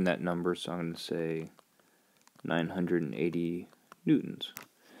already given that number, so I'm going to say 980 newtons.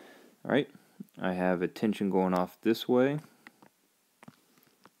 Alright, I have a tension going off this way,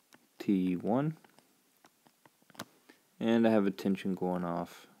 T1, and I have a tension going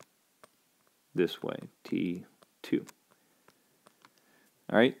off this way, T2.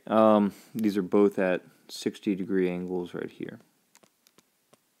 Alright, these are both at 60-degree angles right here.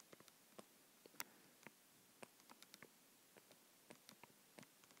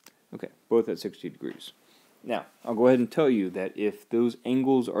 Okay, both at 60 degrees. Now, I'll go ahead and tell you that if those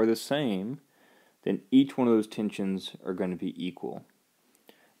angles are the same, then each one of those tensions are going to be equal.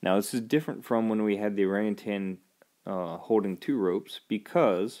 Now, this is different from when we had the orangutan holding two ropes,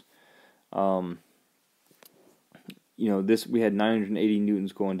 because we had 980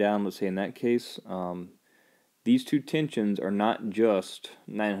 newtons going down, let's say in that case. These two tensions are not just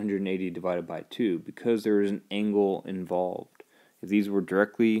 980 divided by 2, because there is an angle involved. If these were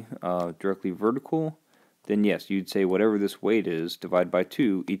directly vertical, then yes, you'd say whatever this weight is, divided by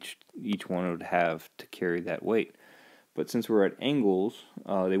 2, each one would have to carry that weight. But since we're at angles,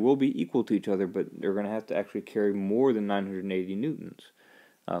 they will be equal to each other, but they're going to have to actually carry more than 980 newtons,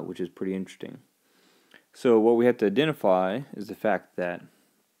 which is pretty interesting. So what we have to identify is the fact that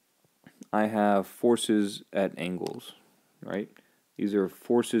I have forces at angles, right? These are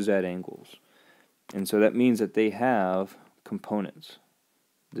forces at angles. And so that means that they have components.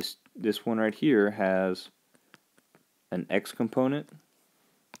 This one right here has an x component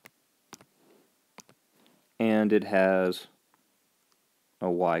and it has a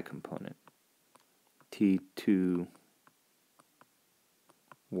y component, T2y.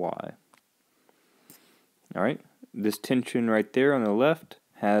 Alright, this tension right there on the left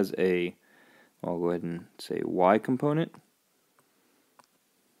has a, I'll go ahead and say y component,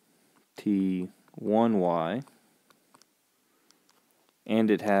 T1y, and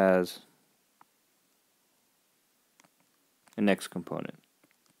it has an x component,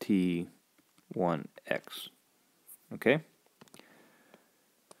 T1x. Okay?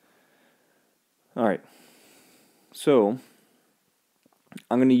 Alright, so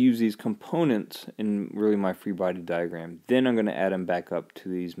I'm going to use these components in really my free body diagram. Then I'm going to add them back up to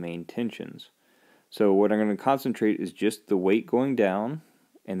these main tensions. So what I'm going to concentrate is just the weight going down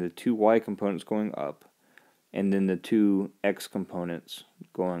and the two y components going up, and then the two x components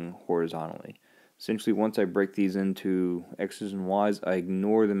going horizontally. Essentially, once I break these into x's and y's, I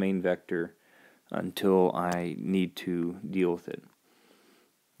ignore the main vector until I need to deal with it.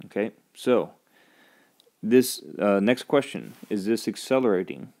 Okay, so this next question, is this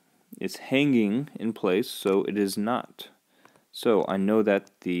accelerating? It's hanging in place, so it is not. So I know that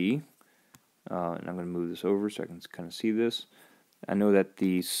the, and I'm going to move this over so I can kind of see this. I know that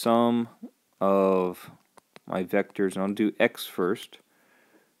the sum of my vectors, and I'll do x first.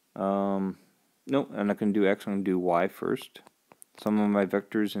 No, I'm not going to do x, I'm going to do y first. Sum of my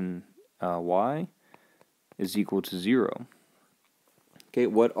vectors in y is equal to 0. Okay,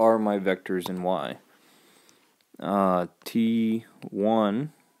 what are my vectors in y?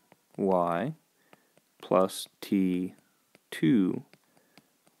 T1y plus T2y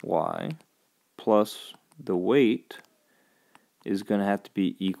plus the weight is going to have to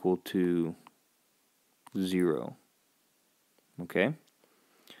be equal to 0. Okay?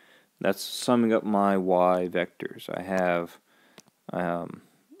 That's summing up my y vectors. I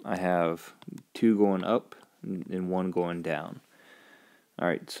have 2 going up and 1 going down.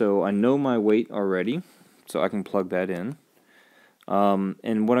 Alright, so I know my weight already, so I can plug that in.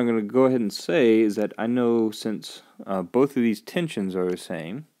 And what I'm going to go ahead and say is that I know, since both of these tensions are the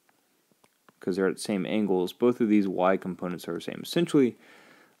same, because they're at the same angles, both of these y components are the same. Essentially,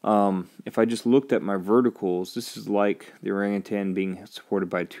 if I just looked at my verticals, this is like the orangutan being supported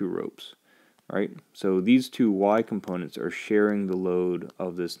by 2 ropes. Right? So these two y components are sharing the load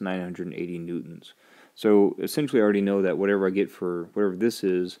of this 980 newtons. So essentially I already know that whatever I get for whatever this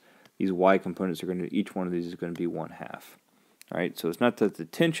is, these y components are going to, each one of these is going to be 1/2. Right? So it's not that the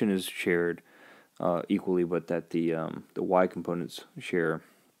tension is shared equally, but that the y components share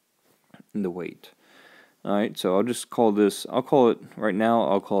the weight. Alright, so I'll just call this, I'll call it, right now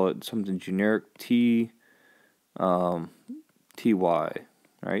I'll call it something generic, ty. Right?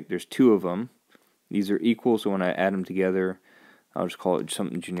 There's 2 of them. These are equal, so when I add them together, I'll just call it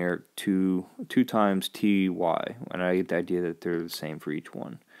something generic, 2 times ty, and I get the idea that they're the same for each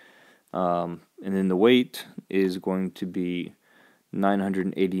one. And then the weight is going to be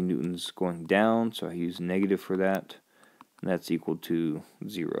 980 newtons going down, so I use negative for that, and that's equal to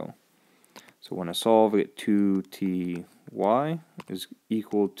 0. So when I solve, I get 2ty is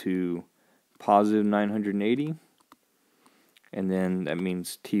equal to positive 980, and then that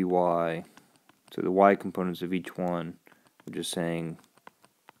means ty, so the y components of each one, we're just saying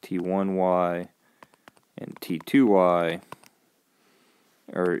t1y and t2y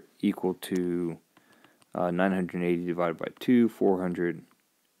are equal to 980 divided by 2,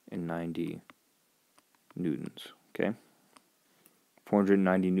 490 newtons. Okay,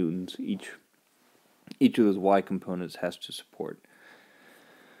 490 newtons each of those y components has to support.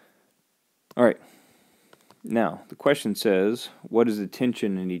 Alright, now the question says, what is the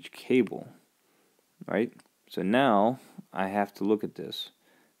tension in each cable? Right? So now I have to look at this.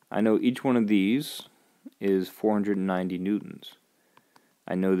 I know each one of these is 490 newtons.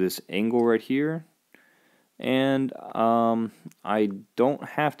 I know this angle right here, and I don't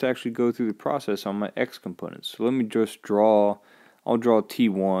have to actually go through the process on my x components. So let me just draw, I'll draw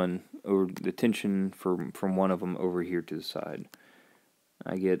T1, or the tension from one of them over here to the side.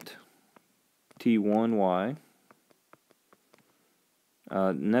 I get T1y,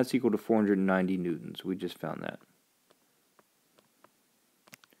 and that's equal to 490 newtons. We just found that.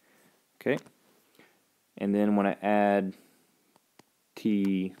 Okay, and then when I add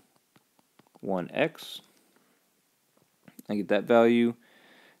T1x, I get that value,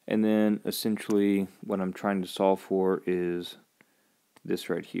 and then essentially what I'm trying to solve for is this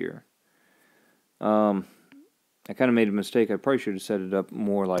right here. I kind of made a mistake. I probably should have set it up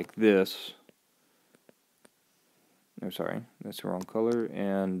more like this. Oh, sorry, that's the wrong color,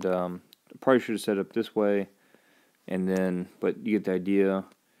 and I probably should have set it up this way, and then, but you get the idea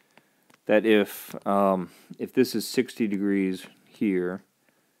that if this is 60 degrees here,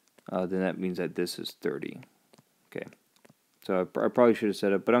 then that means that this is 30. Okay, so I probably should have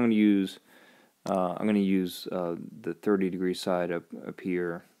said it, but I'm going to use the 30 degree side up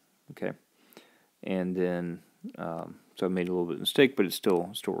here. Okay, and then so I made a little bit of a mistake, but it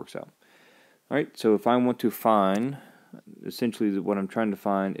still works out. All right, so if I want to find, essentially what I'm trying to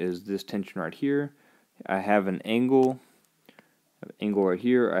find is this tension right here. I have an angle right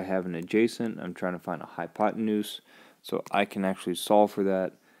here. I have an adjacent. I'm trying to find a hypotenuse, so I can actually solve for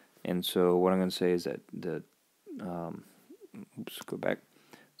that. And so what I'm going to say is that oops, go back.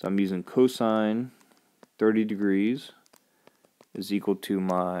 So I'm using cosine 30 degrees is equal to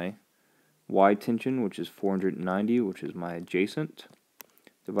my y tension, which is 490, which is my adjacent,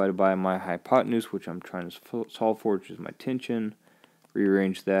 divided by my hypotenuse, which I'm trying to solve for, which is my tension.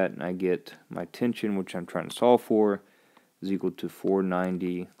 Rearrange that, and I get my tension, which I'm trying to solve for, is equal to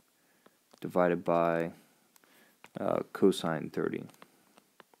 490 divided by cosine 30.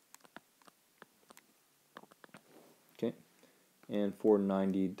 Okay, and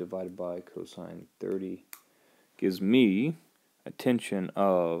 490 divided by cosine 30 gives me a tension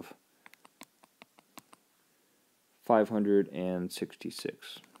of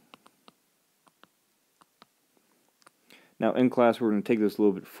 566. Now in class we're going to take this a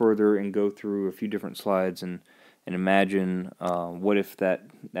little bit further and go through a few different slides and imagine what if that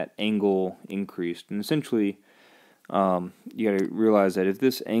angle increased. And essentially you got to realize that if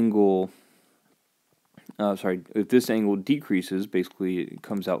this angle decreases, basically it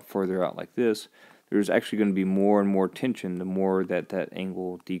comes out further out like this, there's actually going to be more and more tension the more that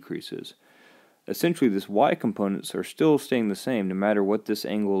angle decreases. Essentially, this y components are still staying the same no matter what this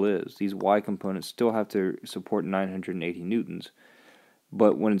angle is. These y components still have to support 980 newtons.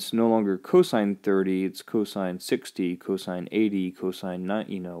 But when it's no longer cosine 30, it's cosine 60, cosine 80, cosine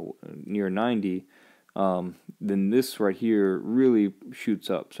near 90, then this right here really shoots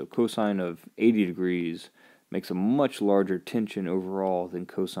up. So cosine of 80 degrees makes a much larger tension overall than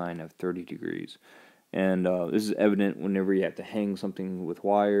cosine of 30 degrees. And this is evident whenever you have to hang something with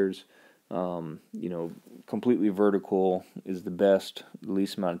wires. Completely vertical is the best,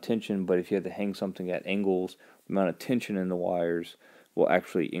 least amount of tension, but if you have to hang something at angles, the amount of tension in the wires will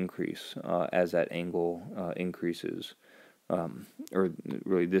actually increase as that angle increases, or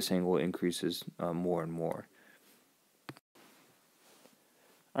really this angle increases more and more.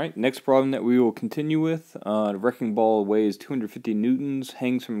 Alright, next problem that we will continue with. The wrecking ball weighs 250 newtons,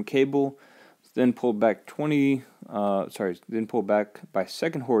 hangs from a cable, then pulled back then pulled back by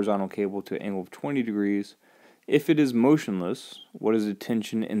second horizontal cable to an angle of 20 degrees. If it is motionless, what is the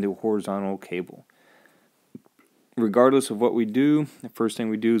tension in the horizontal cable? Regardless of what we do, the first thing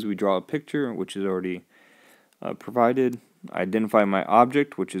we do is we draw a picture, which is already provided. Identify my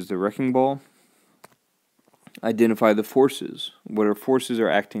object, which is the wrecking ball. Identify the forces. What forces are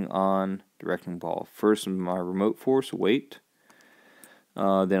acting on the wrecking ball? First, my remote force, weight.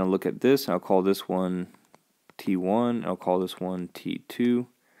 Then I'll look at this, and I'll call this one T1, I'll call this one T2,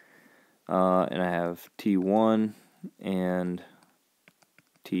 and I have T1 and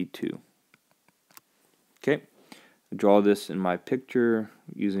T2. Okay, I draw this in my picture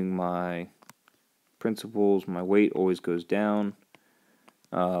using my principles. My weight always goes down.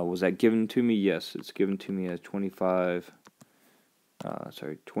 Was that given to me? Yes, it's given to me as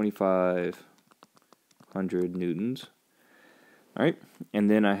 2,500 newtons. Alright, and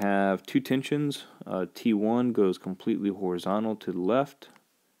then I have two tensions. T1 goes completely horizontal to the left,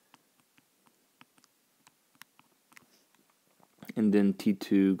 and then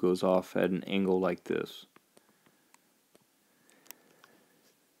T2 goes off at an angle like this.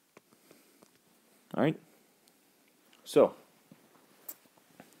 Alright, so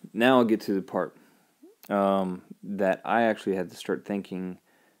now I'll get to the part that I actually had to start thinking,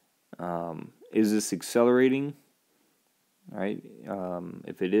 is this accelerating? Right?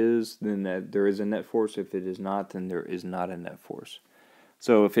 If it is, then there is a net force. If it is not, then there is not a net force.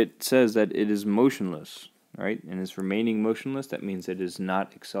 So if it says that it is motionless, right, and is remaining motionless, that means it is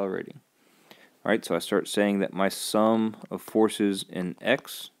not accelerating. Right? So I start saying that my sum of forces in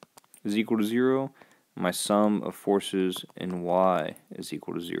x is equal to 0. My sum of forces in y is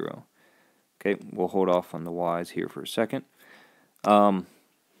equal to 0. Okay, we'll hold off on the y's here for a second.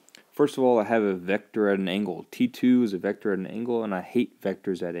 First of all, I have a vector at an angle. T2 is a vector at an angle, and I hate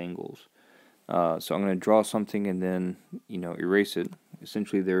vectors at angles. So I'm going to draw something and then, erase it.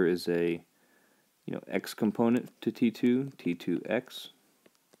 Essentially, there is a, x component to T2, T2x,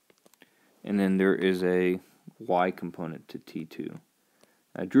 and then there is a y component to T2.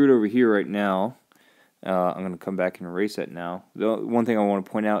 I drew it over here right now. I'm going to come back and erase that now. The one thing I want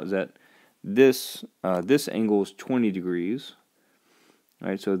to point out is that this angle is 20 degrees.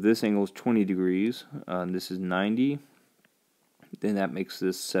 Alright, so this angle is 20 degrees, this is 90, then that makes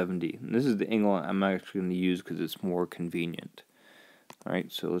this 70. And this is the angle I'm actually going to use because it's more convenient.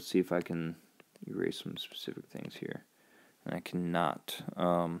 Alright, so let's see if I can erase some specific things here. And I cannot.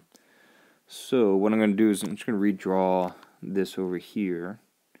 So what I'm going to do is I'm just going to redraw this over here.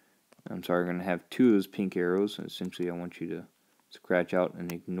 I'm sorry, I'm going to have two of those pink arrows. And essentially, I want you to scratch out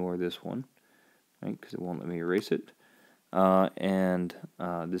and ignore this one, right? Because it won't let me erase it.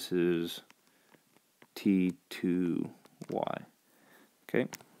 This is T2Y. Okay,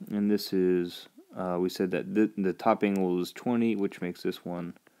 and this is, we said that the top angle is 20, which makes this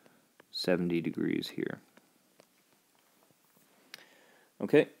one 70 degrees here.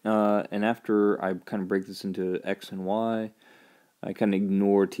 Okay, and after I kind of break this into X and Y, I kind of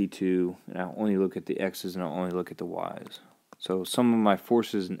ignore T2, and I only look at the X's and I only look at the Y's. So some of my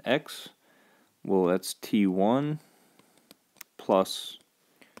forces in X, well, that's T1 plus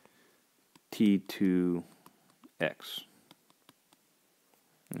T2X.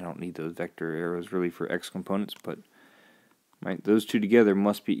 I don't need those vector arrows really for X components, but right, those two together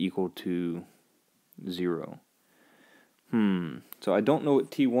must be equal to 0. So I don't know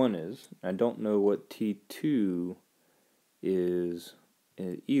what T1 is. I don't know what T2 is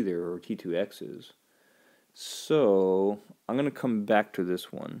either, or T2X is. So I'm going to come back to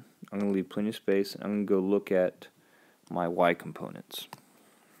this one. I'm going to leave plenty of space, and I'm going to go look at my Y components.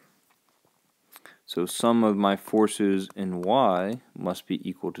 So sum of my forces in Y must be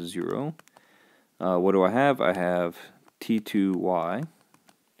equal to 0. What do I have? I have T2Y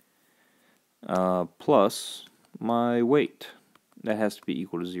plus my weight. That has to be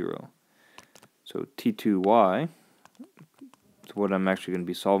equal to 0. So T2Y, so what I'm actually going to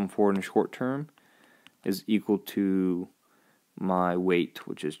be solving for in the short term, is equal to my weight,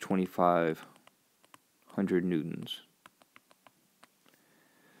 which is 2,500 newtons.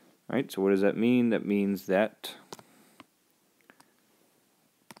 Alright, so what does that mean? That means that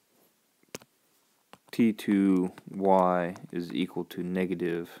T2Y is equal to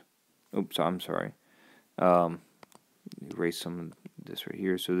negative, oops, I'm sorry, erase some of this right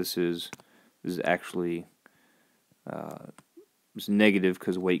here. So this is actually it's negative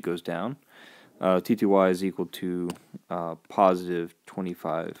because weight goes down. T2Y is equal to positive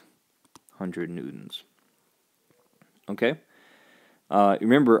 2,500 newtons. Okay.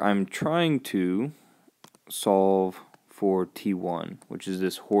 Remember, I'm trying to solve for T1, which is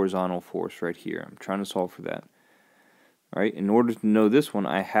this horizontal force right here. I'm trying to solve for that. All right. In order to know this one,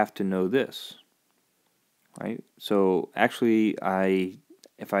 I have to know this. Right. So actually,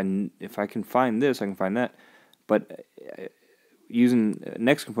 if I can find this, I can find that. But using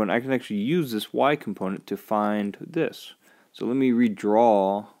next component, I can actually use this Y component to find this. So let me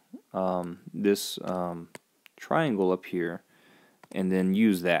redraw this triangle up here, and then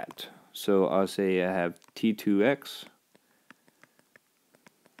use that. So I'll say I have T2X,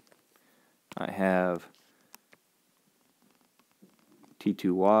 I have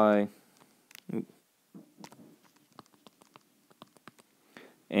T2Y,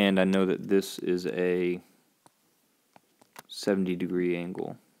 and I know that this is a 70-degree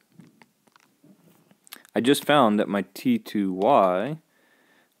angle. I just found that my T2Y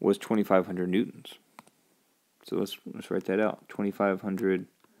was 2,500 newtons. So let's write that out. 2,500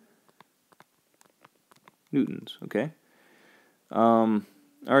 newtons. Okay. All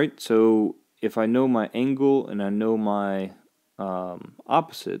right. So if I know my angle and I know my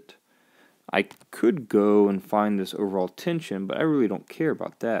opposite, I could go and find this overall tension, but I really don't care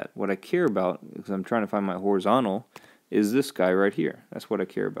about that. What I care about, because I'm trying to find my horizontal, is this guy right here. That's what I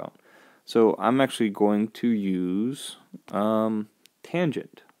care about. So I'm actually going to use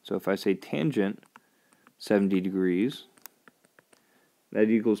tangent. So if I say tangent 70 degrees, that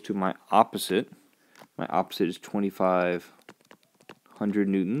equals to my opposite. My opposite is 2,500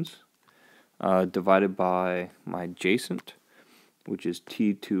 newtons divided by my adjacent, which is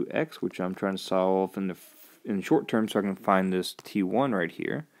T2X, which I'm trying to solve in the short term so I can find this T1 right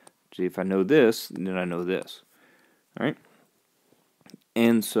here. See, if I know this, then I know this. All right?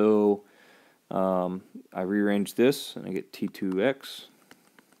 And so I rearrange this, and I get T2X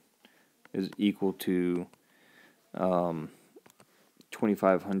is equal to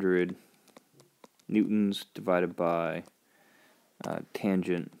 2,500 newtons divided by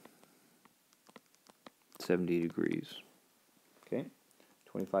tangent 70 degrees. Okay,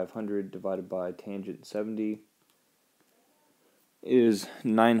 2,500 divided by tangent 70 is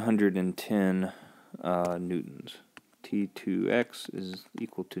 910 newtons. T2X is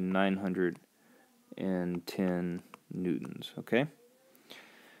equal to 910 newtons. Okay.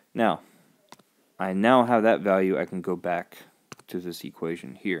 Now, I now have that value, I can go back to this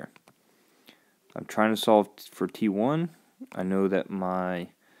equation here. I'm trying to solve for T1. I know that my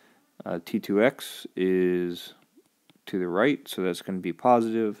T2x is to the right, so that's going to be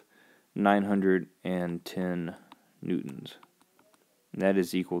positive 910 newtons. And that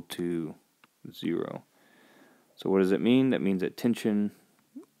is equal to 0. So what does it mean? That means that tension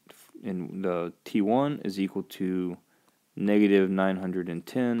in the T1 is equal to negative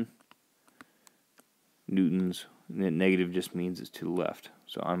 910 newtons. And then negative just means it's to the left.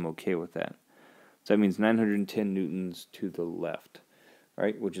 So I'm okay with that. So that means 910 newtons to the left,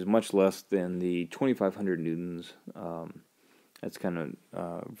 right? Which is much less than the 2,500 newtons. That's kind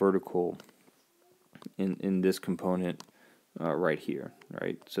of vertical in this component right here,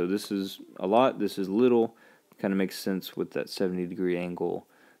 right? So this is a lot, this is little. Kind of makes sense with that 70-degree angle.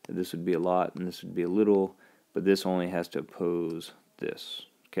 That this would be a lot and this would be a little, but this only has to oppose this,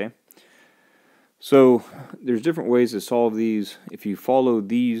 okay? So there's different ways to solve these. If you follow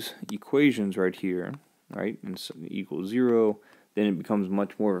these equations right here, right, and so equals 0, then it becomes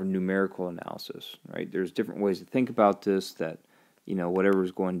much more of a numerical analysis, right? There's different ways to think about this, that, you know, whatever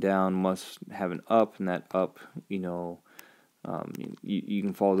is going down must have an up, and that up, you know, you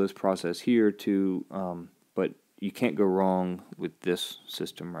can follow this process here too, but you can't go wrong with this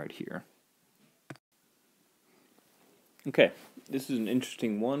system right here. Okay, this is an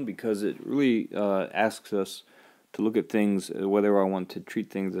interesting one because it really asks us to look at things, whether I want to treat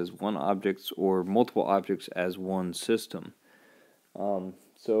things as one object or multiple objects as one system.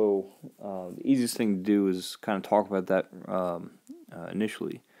 So the easiest thing to do is kind of talk about that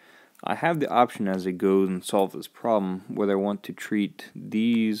initially. I have the option as I go and solve this problem whether I want to treat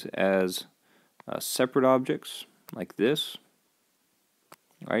these as separate objects like this,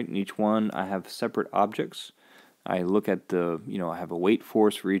 right? In each one I have separate objects. I look at the, you know, I have a weight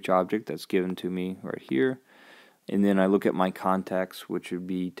force for each object that's given to me right here, and then I look at my contacts, which would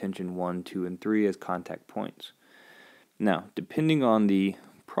be tension 1, 2, and 3 as contact points. Now, depending on the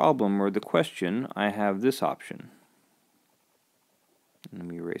problem or the question, I have this option. Let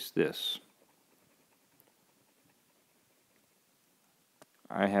me erase this.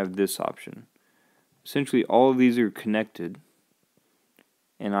 I have this option. Essentially, all of these are connected,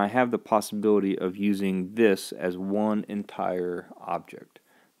 and I have the possibility of using this as one entire object.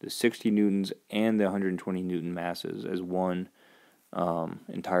 The 60 newtons and the 120 newton masses as one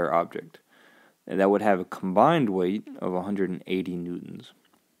entire object. And that would have a combined weight of 180 newtons.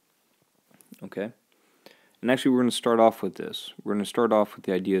 Okay? And actually we're going to start off with this. We're going to start off with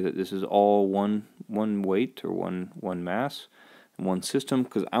the idea that this is all one weight or one mass and one system,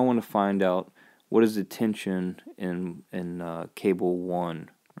 because I want to find out what is the tension in cable 1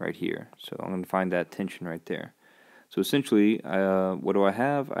 right here. So I'm going to find that tension right there. So essentially, what do I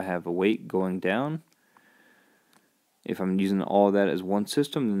have? I have a weight going down. If I'm using all of that as one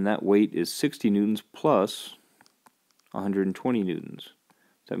system, then that weight is 60 newtons plus 120 newtons.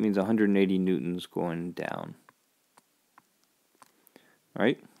 So that means 180 newtons going down.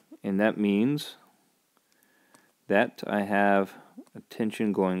 Right? And that means that I have a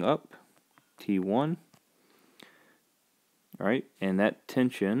tension going up, T1. Right, and that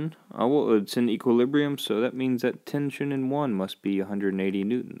tension, well, it's in equilibrium, so that means that tension in 1 must be 180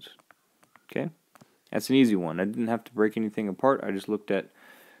 newtons. Okay, that's an easy one. I didn't have to break anything apart. I just looked at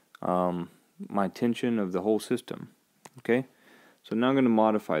my tension of the whole system. Okay, so now I'm going to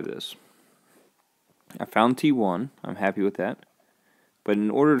modify this. I found T1. I'm happy with that. But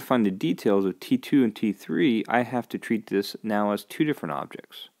in order to find the details of T2 and T3, I have to treat this now as two different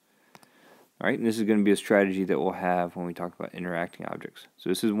objects. Alright, and this is going to be a strategy that we'll have when we talk about interacting objects. So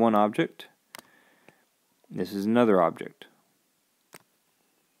this is one object. This is another object.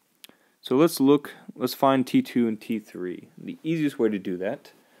 So let's find T2 and T3. The easiest way to do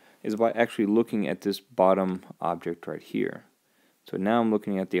that is by actually looking at this bottom object right here. So now I'm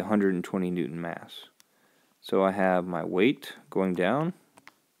looking at the 120 newton mass. So I have my weight going down,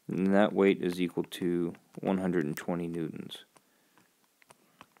 and that weight is equal to 120 newtons.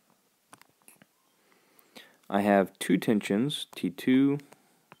 I have two tensions, T2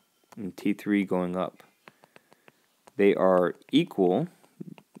 and T3, going up. They are equal,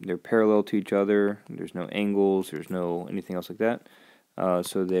 they're parallel to each other, there's no angles, there's no anything else like that,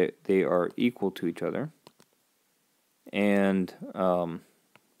 so they are equal to each other. And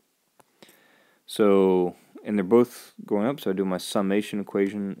and they're both going up, so I do my summation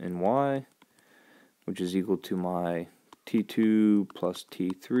equation in y, which is equal to my T2 plus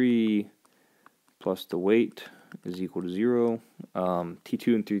T3 plus the weight is equal to 0.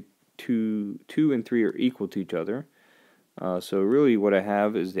 T2 and 2 and 3 are equal to each other. So really what I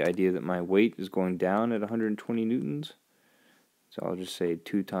have is the idea that my weight is going down at 120 newtons. So I'll just say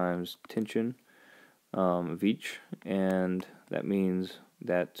 2 times tension of each, and that means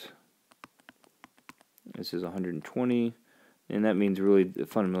that this is 120, and that means really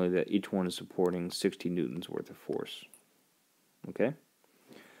fundamentally that each one is supporting 60 newtons worth of force. Okay?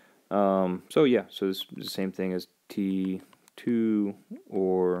 So yeah, so this is the same thing as T2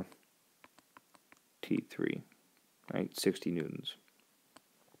 or T3, right? 60 newtons.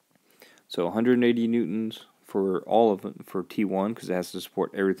 So 180 newtons for all of them, for T1, because it has to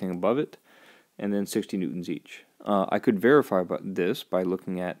support everything above it, and then 60 newtons each. I could verify about this by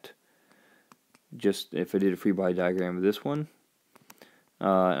looking at just if I did a free body diagram of this one.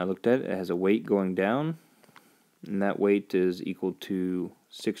 I looked at it, it has a weight going down, and that weight is equal to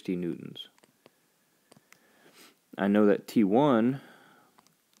 60 newtons. I know that T1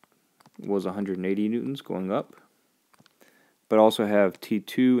 was 180 newtons going up, but also have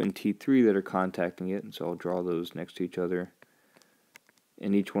T2 and T3 that are contacting it, and so I'll draw those next to each other.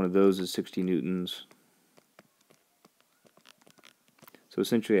 And each one of those is 60 newtons. So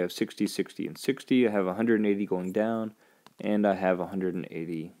essentially I have 60, 60, and 60. I have 180 going down, and I have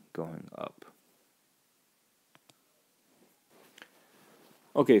 180 going up.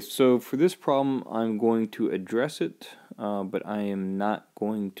 Okay, so for this problem I'm going to address it, but I am not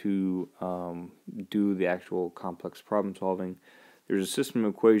going to do the actual complex problem solving. There's a system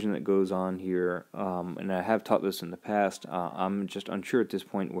equation that goes on here, and I have taught this in the past. I'm just unsure at this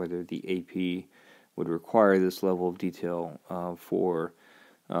point whether the AP would require this level of detail for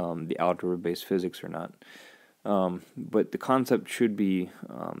the algebra-based physics or not. But the concept should be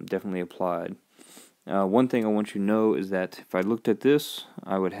definitely applied. One thing I want you to know is that if I looked at this,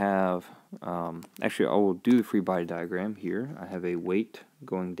 I would have, actually I will do the free body diagram here. I have a weight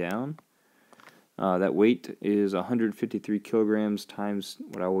going down. That weight is 153 kilograms times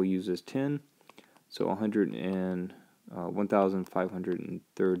what I will use as 10, so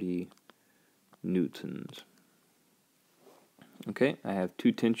 1,530 newtons. Okay, I have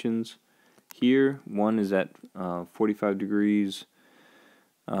 2 tensions here. One is at 45 degrees,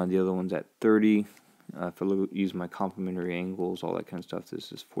 the other one's at 30. If I use my complementary angles, all that kind of stuff,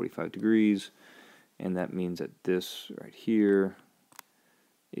 this is 45 degrees, and that means that this right here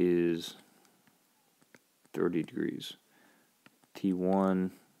is 30 degrees.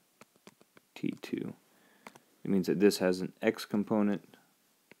 T1, T2. It means that this has an X component,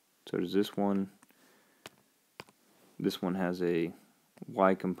 so does this one. This one has a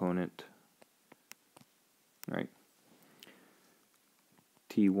Y component, right?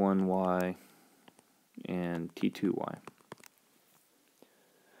 T1Y and T2Y.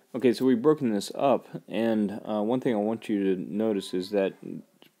 Okay, so we've broken this up, and one thing I want you to notice is that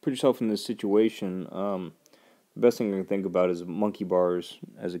put yourself in this situation. The best thing I can think about is monkey bars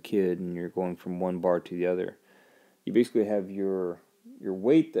as a kid, and you're going from one bar to the other. You basically have your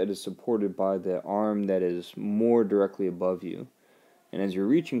weight that is supported by the arm that is more directly above you, and as you're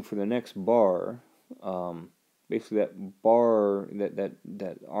reaching for the next bar, basically that bar,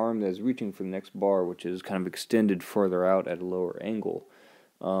 that arm that is reaching for the next bar, which is kind of extended further out at a lower angle,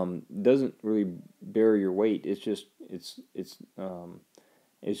 doesn't really bear your weight. It's just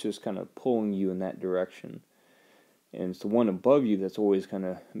kind of pulling you in that direction. And it's the one above you that's always kind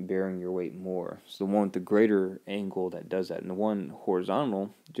of bearing your weight more. It's the one with the greater angle that does that. And the one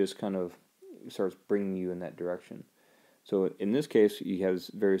horizontal just kind of starts bringing you in that direction. So in this case, you have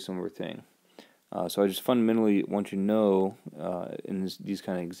this very similar thing. So I just fundamentally want you to know in these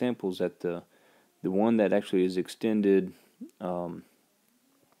kind of examples that the one that actually is extended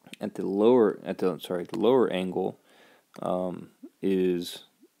at the lower angle is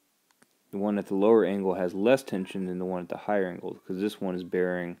the one at the lower angle has less tension than the one at the higher angle, because this one is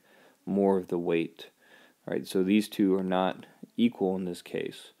bearing more of the weight, right? So these two are not equal in this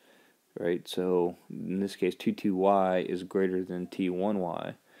case, right? So in this case, T2Y is greater than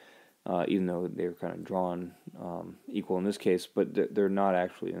T1Y, even though they're kind of drawn equal in this case, but they're not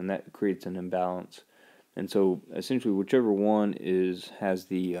actually, and that creates an imbalance. And so essentially, whichever one has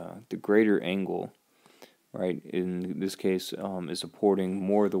the greater angle, right? In this case, is supporting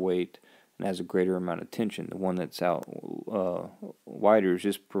more of the weight and has a greater amount of tension. The one that's out wider is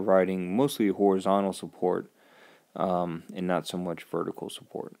just providing mostly horizontal support and not so much vertical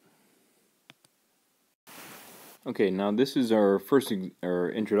support. Okay, now this is our first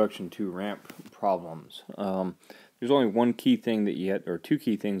introduction to ramp problems. There's only one key thing that or two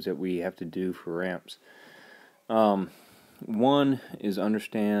key things that we have to do for ramps. One is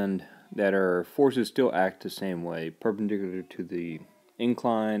understand that our forces still act the same way, perpendicular to the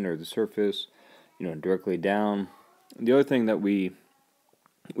incline or the surface, directly down. The other thing that we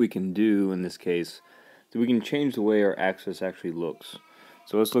can do in this case is we can change the way our axis actually looks.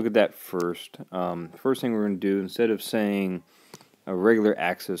 So let's look at that first. First thing we're going to do, instead of saying a regular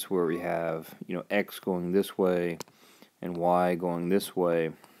axis where we have, x going this way and y going this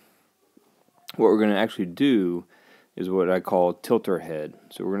way, what we're going to actually do is what I call tilt our head.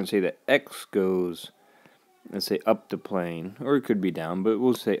 So we're going to say that x goes, let's say, up the plane, or it could be down, but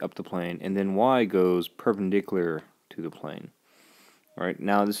we'll say up the plane, and then y goes perpendicular to the plane. Alright,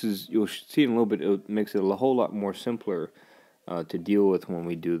 now this is, you'll see in a little bit, it makes it a whole lot more simpler to deal with when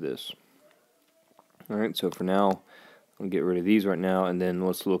we do this. Alright, so for now, I'll get rid of these right now, and then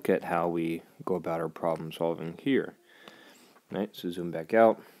let's look at how we go about our problem solving here. Alright, so zoom back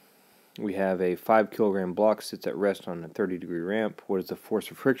out. We have a 5 kilogram block sits at rest on a 30-degree ramp. What is the force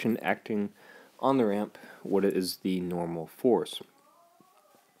of friction acting on the ramp? What is the normal force?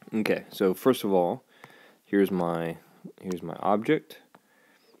 Okay, so first of all, here's my object.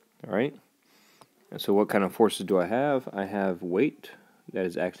 Alright, so what kind of forces do I have? I have weight that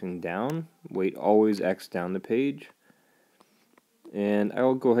is acting down. Weight always acts down the page. And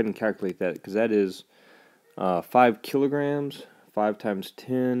I'll go ahead and calculate that, because that is 5 kilograms. 5 times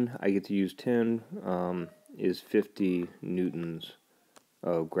 10, I get to use 10, is 50 newtons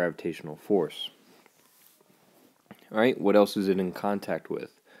of gravitational force. Alright, what else is it in contact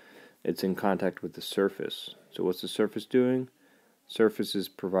with? It's in contact with the surface. So what's the surface doing? Surface is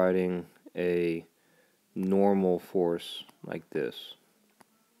providing a normal force like this.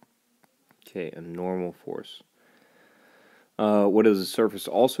 Okay, a normal force. What is the surface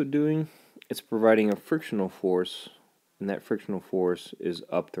also doing? It's providing a frictional force, and that frictional force is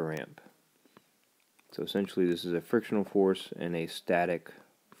up the ramp. So essentially this is a frictional force and a static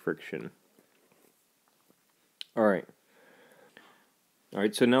friction. Alright,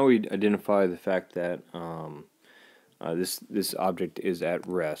 so now we identify the fact that this object is at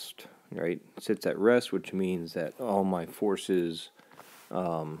rest, right? It sits at rest, which means that all my forces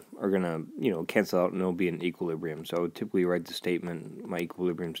are gonna, cancel out, and it'll be in equilibrium. So I would typically write the statement, my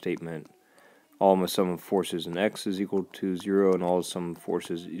equilibrium statement: all my sum of forces in x is equal to 0, and all the sum of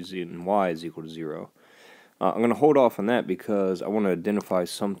forces in y is equal to 0. I'm going to hold off on that because I want to identify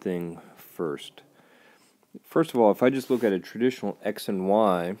something first. First of all, if I just look at a traditional x and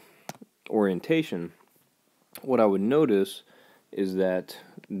y orientation, what I would notice is that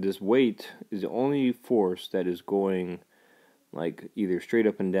this weight is the only force that is going like either straight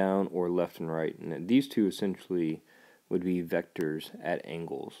up and down or left and right, and these two essentially would be vectors at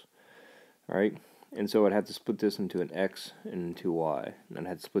angles. Alright, and so I'd have to split this into an x and into y, and I'd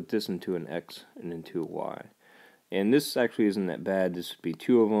have to split this into an x and into a y. And this actually isn't that bad. This would be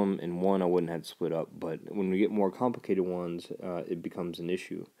 2 of them, and 1 I wouldn't have to split up, but when we get more complicated ones, it becomes an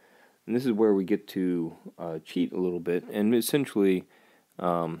issue. And this is where we get to cheat a little bit, and essentially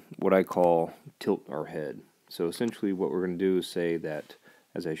what I call tilt our head. So essentially what we're going to do is say that,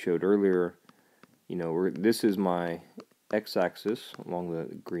 as I showed earlier, this is my x-axis along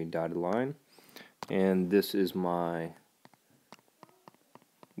the green dotted line, and this is my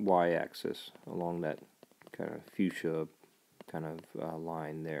y-axis along that kind of fuchsia kind of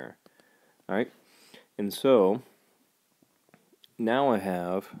line there. Alright, and so now I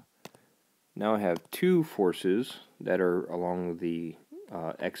have 2 forces that are along the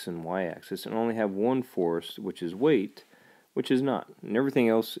x and y axis, and I only have 1 force, which is weight, which is not, and everything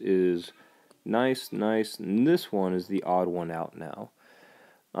else is nice, and this one is the odd one out now.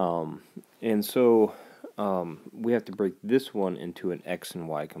 And so we have to break this one into an x and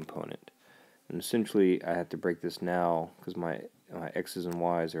y component. And essentially I have to break this now because my x's and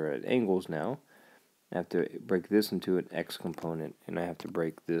y's are at angles now. I have to break this into an x component, and I have to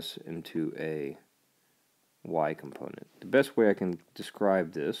break this into a y component. The best way I can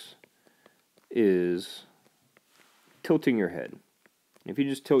describe this is tilting your head. If you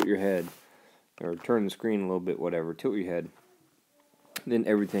just tilt your head, or turn the screen a little bit, whatever, tilt your head, then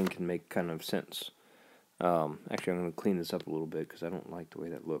everything can make kind of sense. Actually, I'm going to clean this up a little bit because I don't like the way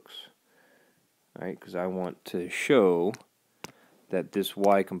that looks. Alright, because I want to show that this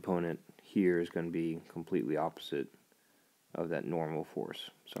y component here is going to be completely opposite of that normal force.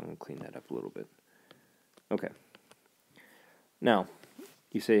 So I'm going to clean that up a little bit. Okay. Now,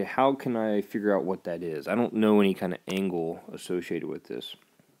 you say, how can I figure out what that is? I don't know any kind of angle associated with this.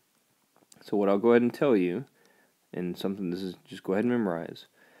 So what I'll go ahead and tell you, and something this is, just go ahead and memorize,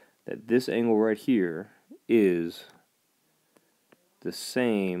 that this angle right here is the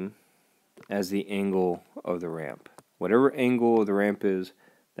same as the angle of the ramp. Whatever angle of the ramp is,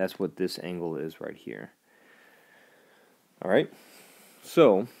 that's what this angle is right here. Alright,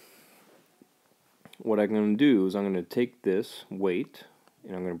 so what I'm going to do is I'm going to take this weight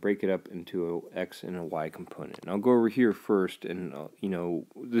and I'm going to break it up into a x and a y component. And I'll go over here first, and you know,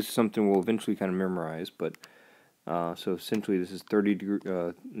 this is something we'll eventually kind of memorize. But so essentially, this is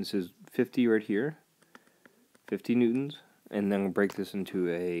 30 this is 50 right here, 50 newtons, and then we'll break this into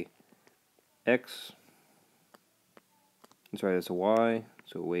a x. I'm sorry, that's a y.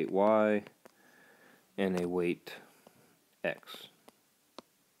 So weight y and a weight x.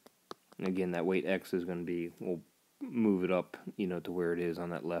 And again, that weight x is going to be, we'll move it up, you know, to where it is on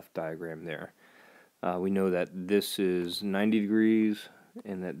that left diagram there. We know that this is 90 degrees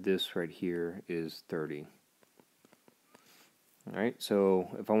and that this right here is 30. Alright, so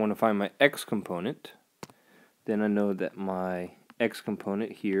if I want to find my x component, then I know that my x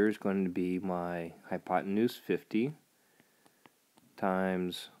component here is going to be my hypotenuse 50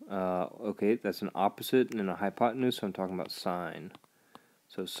 times, okay, that's an opposite and a hypotenuse, so I'm talking about sine.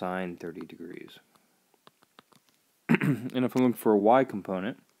 So sine 30 degrees. And if I'm looking for a y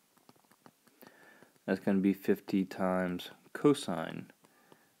component, that's going to be 50 times cosine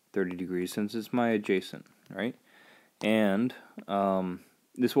 30 degrees, since it's my adjacent, right? And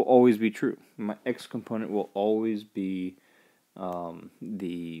this will always be true. My x component will always be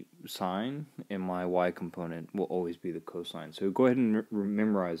the sine, and my y component will always be the cosine. So go ahead and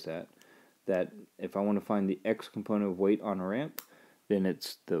memorize that if I want to find the x component of weight on a ramp, then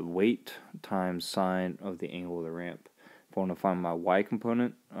it's the weight times sine of the angle of the ramp. If I want to find my y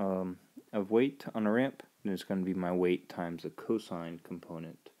component of weight on a ramp, then it's going to be my weight times the cosine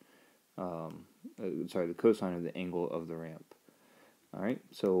component. The cosine of the angle of the ramp. Alright,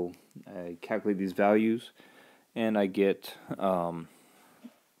 so I calculate these values, and I get, for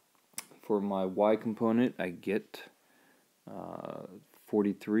my y component, I get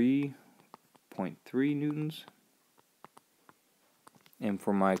 43.3 newtons. And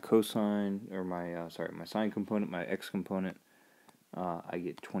for my cosine, or my my sine component, my x component, I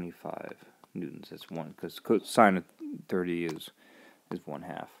get 25 newtons. That's one, because sine of 30 is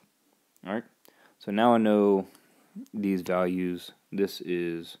 1/2. All right. So now I know these values. This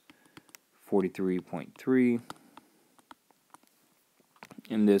is 43.3,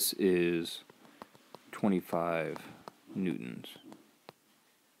 and this is 25 newtons.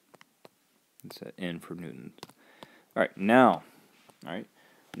 It's an N for newtons. All right. Now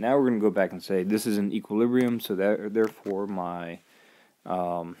we're going to go back and say this is an equilibrium, so that therefore my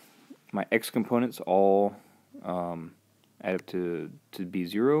my x components all add up to be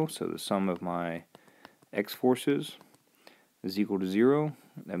 0. So the sum of my x forces is equal to 0.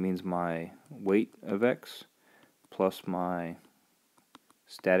 That means my weight of x plus my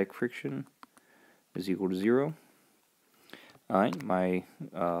static friction is equal to 0. Alright, my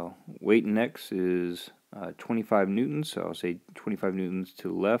weight in x is 25 newtons, so I'll say 25 newtons to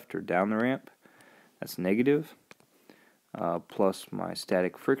the left or down the ramp. That's negative. Plus my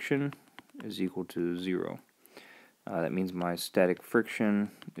static friction is equal to 0. That means my static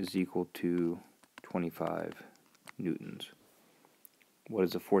friction is equal to 25 newtons. What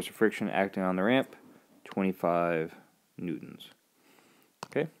is the force of friction acting on the ramp? 25 newtons.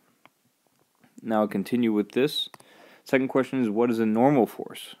 Okay. Now I'll continue with this. Second question is, what is a normal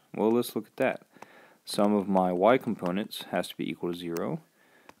force? Well, let's look at that. Sum of my y components has to be equal to 0.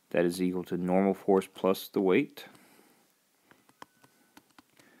 That is equal to normal force plus the weight.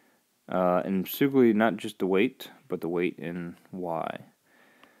 And specifically not just the weight, but the weight in y.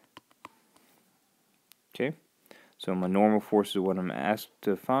 Okay, so my normal force is what I'm asked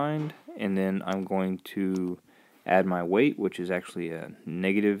to find, and then I'm going to add my weight, which is actually a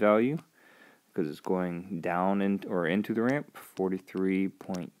negative value because it's going down into the ramp.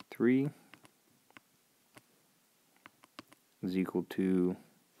 43.3 is equal to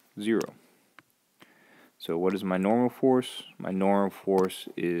 0. So what is my normal force? My normal force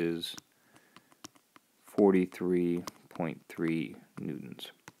is 43.3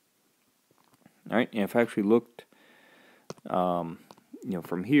 newtons. All right, and if I actually looked, from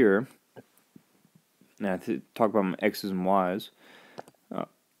here, now to talk about my x's and y's,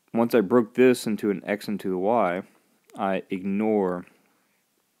 once I broke this into an x and to the y, I ignore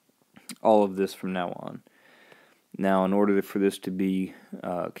all of this from now on. Now, in order for this to be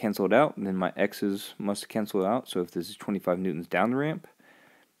canceled out, then my x's must cancel out. So if this is 25 newtons down the ramp,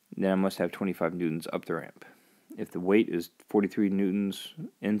 then I must have 25 newtons up the ramp. If the weight is 43 newtons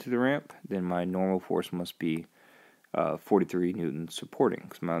into the ramp, then my normal force must be 43 newtons supporting,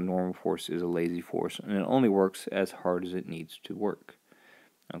 because my normal force is a lazy force, and it only works as hard as it needs to work.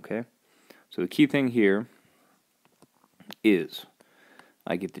 Okay? So the key thing here is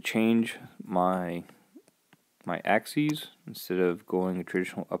I get to change my my axes. Instead of going a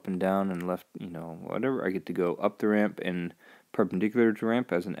traditional up and down and left, whatever, I get to go up the ramp and perpendicular to the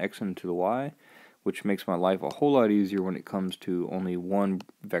ramp as an X and to the Y, which makes my life a whole lot easier when it comes to only one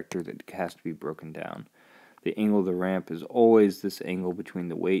vector that has to be broken down. The angle of the ramp is always this angle between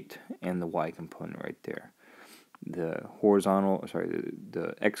the weight and the Y component right there. The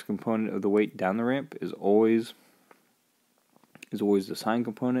the X component of the weight down the ramp is always the sine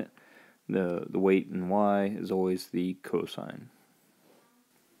component. The weight in Y is always the cosine.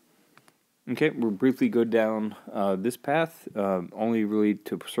 Okay, we'll briefly go down this path, only really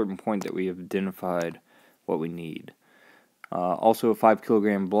to a certain point that we have identified what we need. Also a 5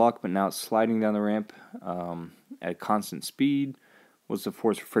 kilogram block, but now it's sliding down the ramp at a constant speed. What's the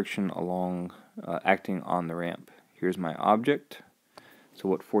force of friction along acting on the ramp? Here's my object. So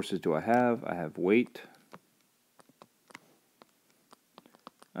what forces do I have? I have weight.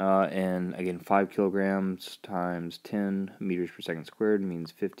 And again, 5 kilograms times 10 meters per second squared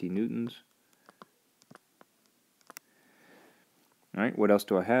means 50 newtons. Alright, what else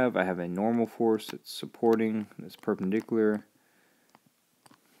do I have? I have a normal force that's supporting, that's perpendicular.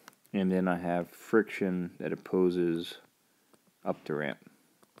 And then I have friction that opposes up the ramp.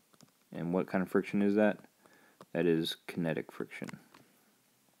 And what kind of friction is that? That is kinetic friction.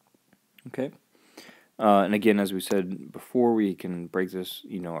 Okay. And again, as we said before, we can break this,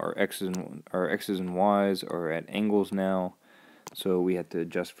 our X's and Y's are at angles now. So we have to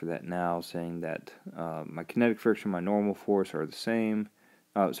adjust for that now, saying that my kinetic friction, my normal force are the same.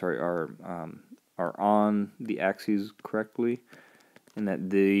 Are on the axes correctly, and that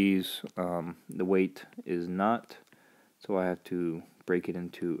these the weight is not. So I have to break it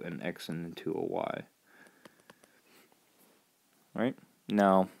into an X and into a Y. Right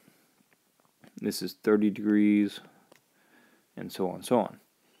now, this is 30 degrees, and so on, so on.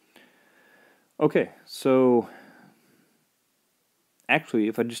 Okay, so actually,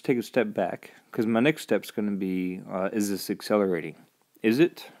 if I just take a step back, because my next step is going to be, is this accelerating? Is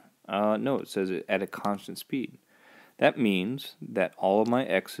it? No, it says it at a constant speed. That means that all of my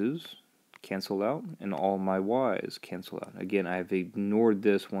X's cancel out and all my Y's cancel out. Again, I've ignored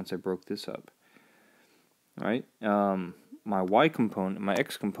this once I broke this up. All right? My Y component, my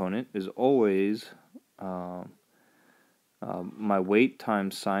X component is always my weight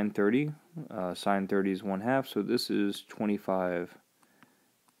times sine 30. Sine 30 is 1/2, so this is 25.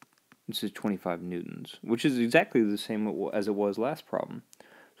 This is 25 newtons, which is exactly the same as it was last problem.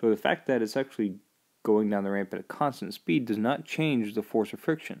 So the fact that it's actually going down the ramp at a constant speed does not change the force of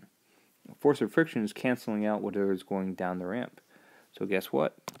friction. The force of friction is canceling out whatever is going down the ramp. So guess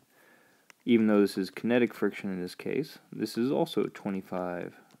what? Even though this is kinetic friction in this case, this is also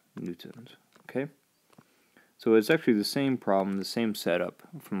 25 newtons. Okay? So it's actually the same problem, the same setup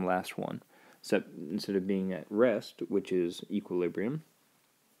from the last one, except instead of being at rest, which is equilibrium,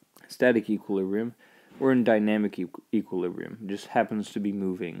 static equilibrium, we're in dynamic equilibrium. It just happens to be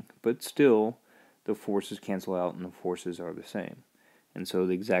moving, but still the forces cancel out and the forces are the same. And so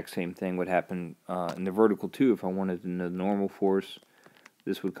the exact same thing would happen in the vertical too. If I wanted to know the normal force,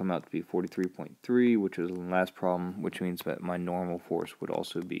 this would come out to be 43.3, which was the last problem, which means that my normal force would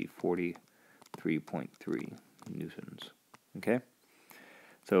also be 43.3 newtons. Okay?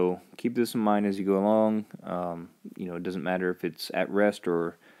 So keep this in mind as you go along. It doesn't matter if it's at rest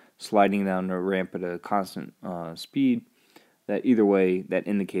or sliding down the ramp at a constant speed. That either way, that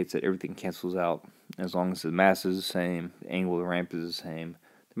indicates that everything cancels out. As long as the mass is the same, the angle of the ramp is the same,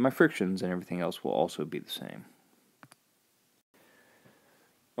 then my frictions and everything else will also be the same.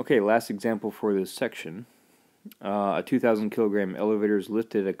 Okay, last example for this section. A 2,000 kilogram elevator is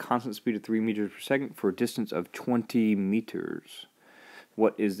lifted at a constant speed of 3 meters per second for a distance of 20 meters.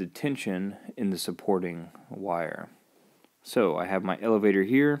 What is the tension in the supporting wire? So I have my elevator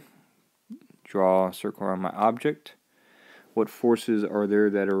here. Draw a circle around my object. What forces are there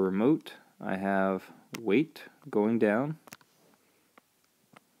that are remote? I have weight going down.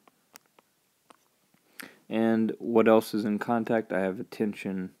 And what else is in contact? I have a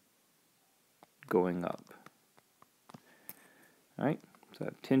tension going up. Alright, so I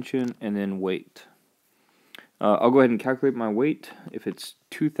have tension and then weight. I'll go ahead and calculate my weight. If it's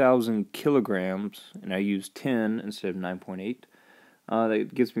 2,000 kilograms and I use 10 instead of 9.8,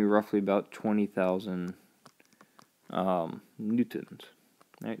 that gives me roughly about 20,000 newtons.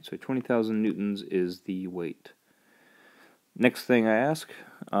 Alright, so 20,000 newtons is the weight. Next thing I ask,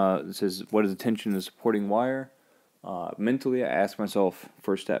 it says, what is the tension in the supporting wire? Mentally, I ask myself,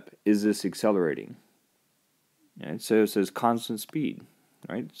 first step, is this accelerating? And so it says constant speed,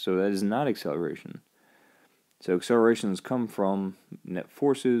 right? So that is not acceleration. So accelerations come from net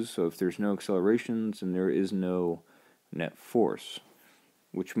forces, so if there's no accelerations, then there is no net force,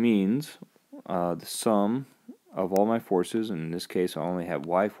 which means the sum of all my forces, and in this case I only have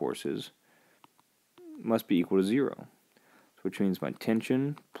y forces, must be equal to 0, which means my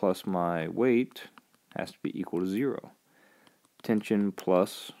tension plus my weight has to be equal to 0. Tension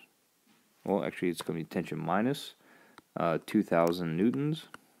plus, well actually it's going to be tension minus 2,000 newtons,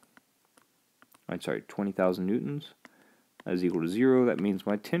 I'm sorry, 20,000 newtons is equal to 0. That means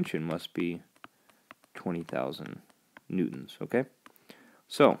my tension must be 20,000 newtons, okay?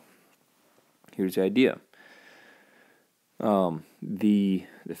 So, here's the idea. The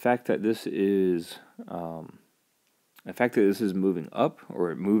fact that this is moving up,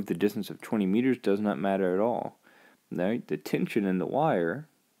 or it moved the distance of 20 meters, does not matter at all. Right? The tension in the wire,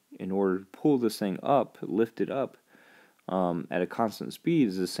 in order to pull this thing up, lift it up at a constant speed,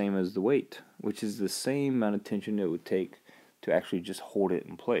 is the same as the weight, which is the same amount of tension it would take to actually just hold it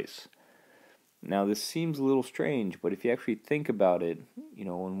in place. Now this seems a little strange, but if you actually think about it,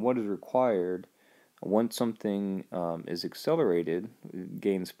 and what is required, once something is accelerated,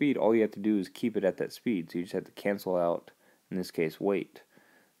 gain speed, all you have to do is keep it at that speed. So you just have to cancel out, in this case, weight.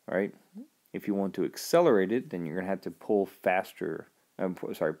 All right? If you want to accelerate it, then you're going to have to pull faster,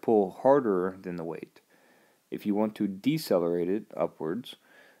 pull harder than the weight. If you want to decelerate it upwards,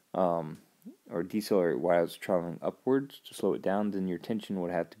 or decelerate while it's traveling upwards to slow it down, then your tension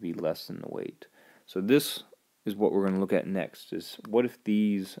would have to be less than the weight. So this is what we're going to look at next, is what if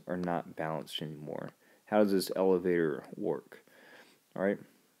these are not balanced anymore? How does this elevator work? All right.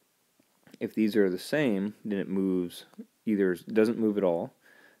 If these are the same, then it moves, either doesn't move at all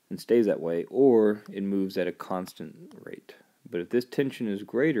and stays that way, or it moves at a constant rate. But if this tension is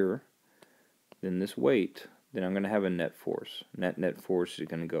greater than this weight, then I'm going to have a net force. Net force is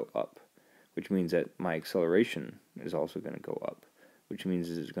going to go up, which means that my acceleration is also going to go up, which means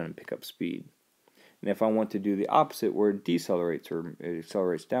it's going to pick up speed. And if I want to do the opposite, where it decelerates or it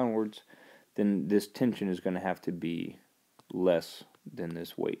accelerates downwards, then this tension is going to have to be less than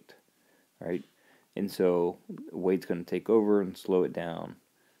this weight, right? And so weight's going to take over and slow it down,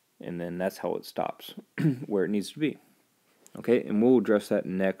 and then that's how it stops where it needs to be. Okay, and we'll address that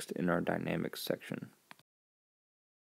next in our dynamics section.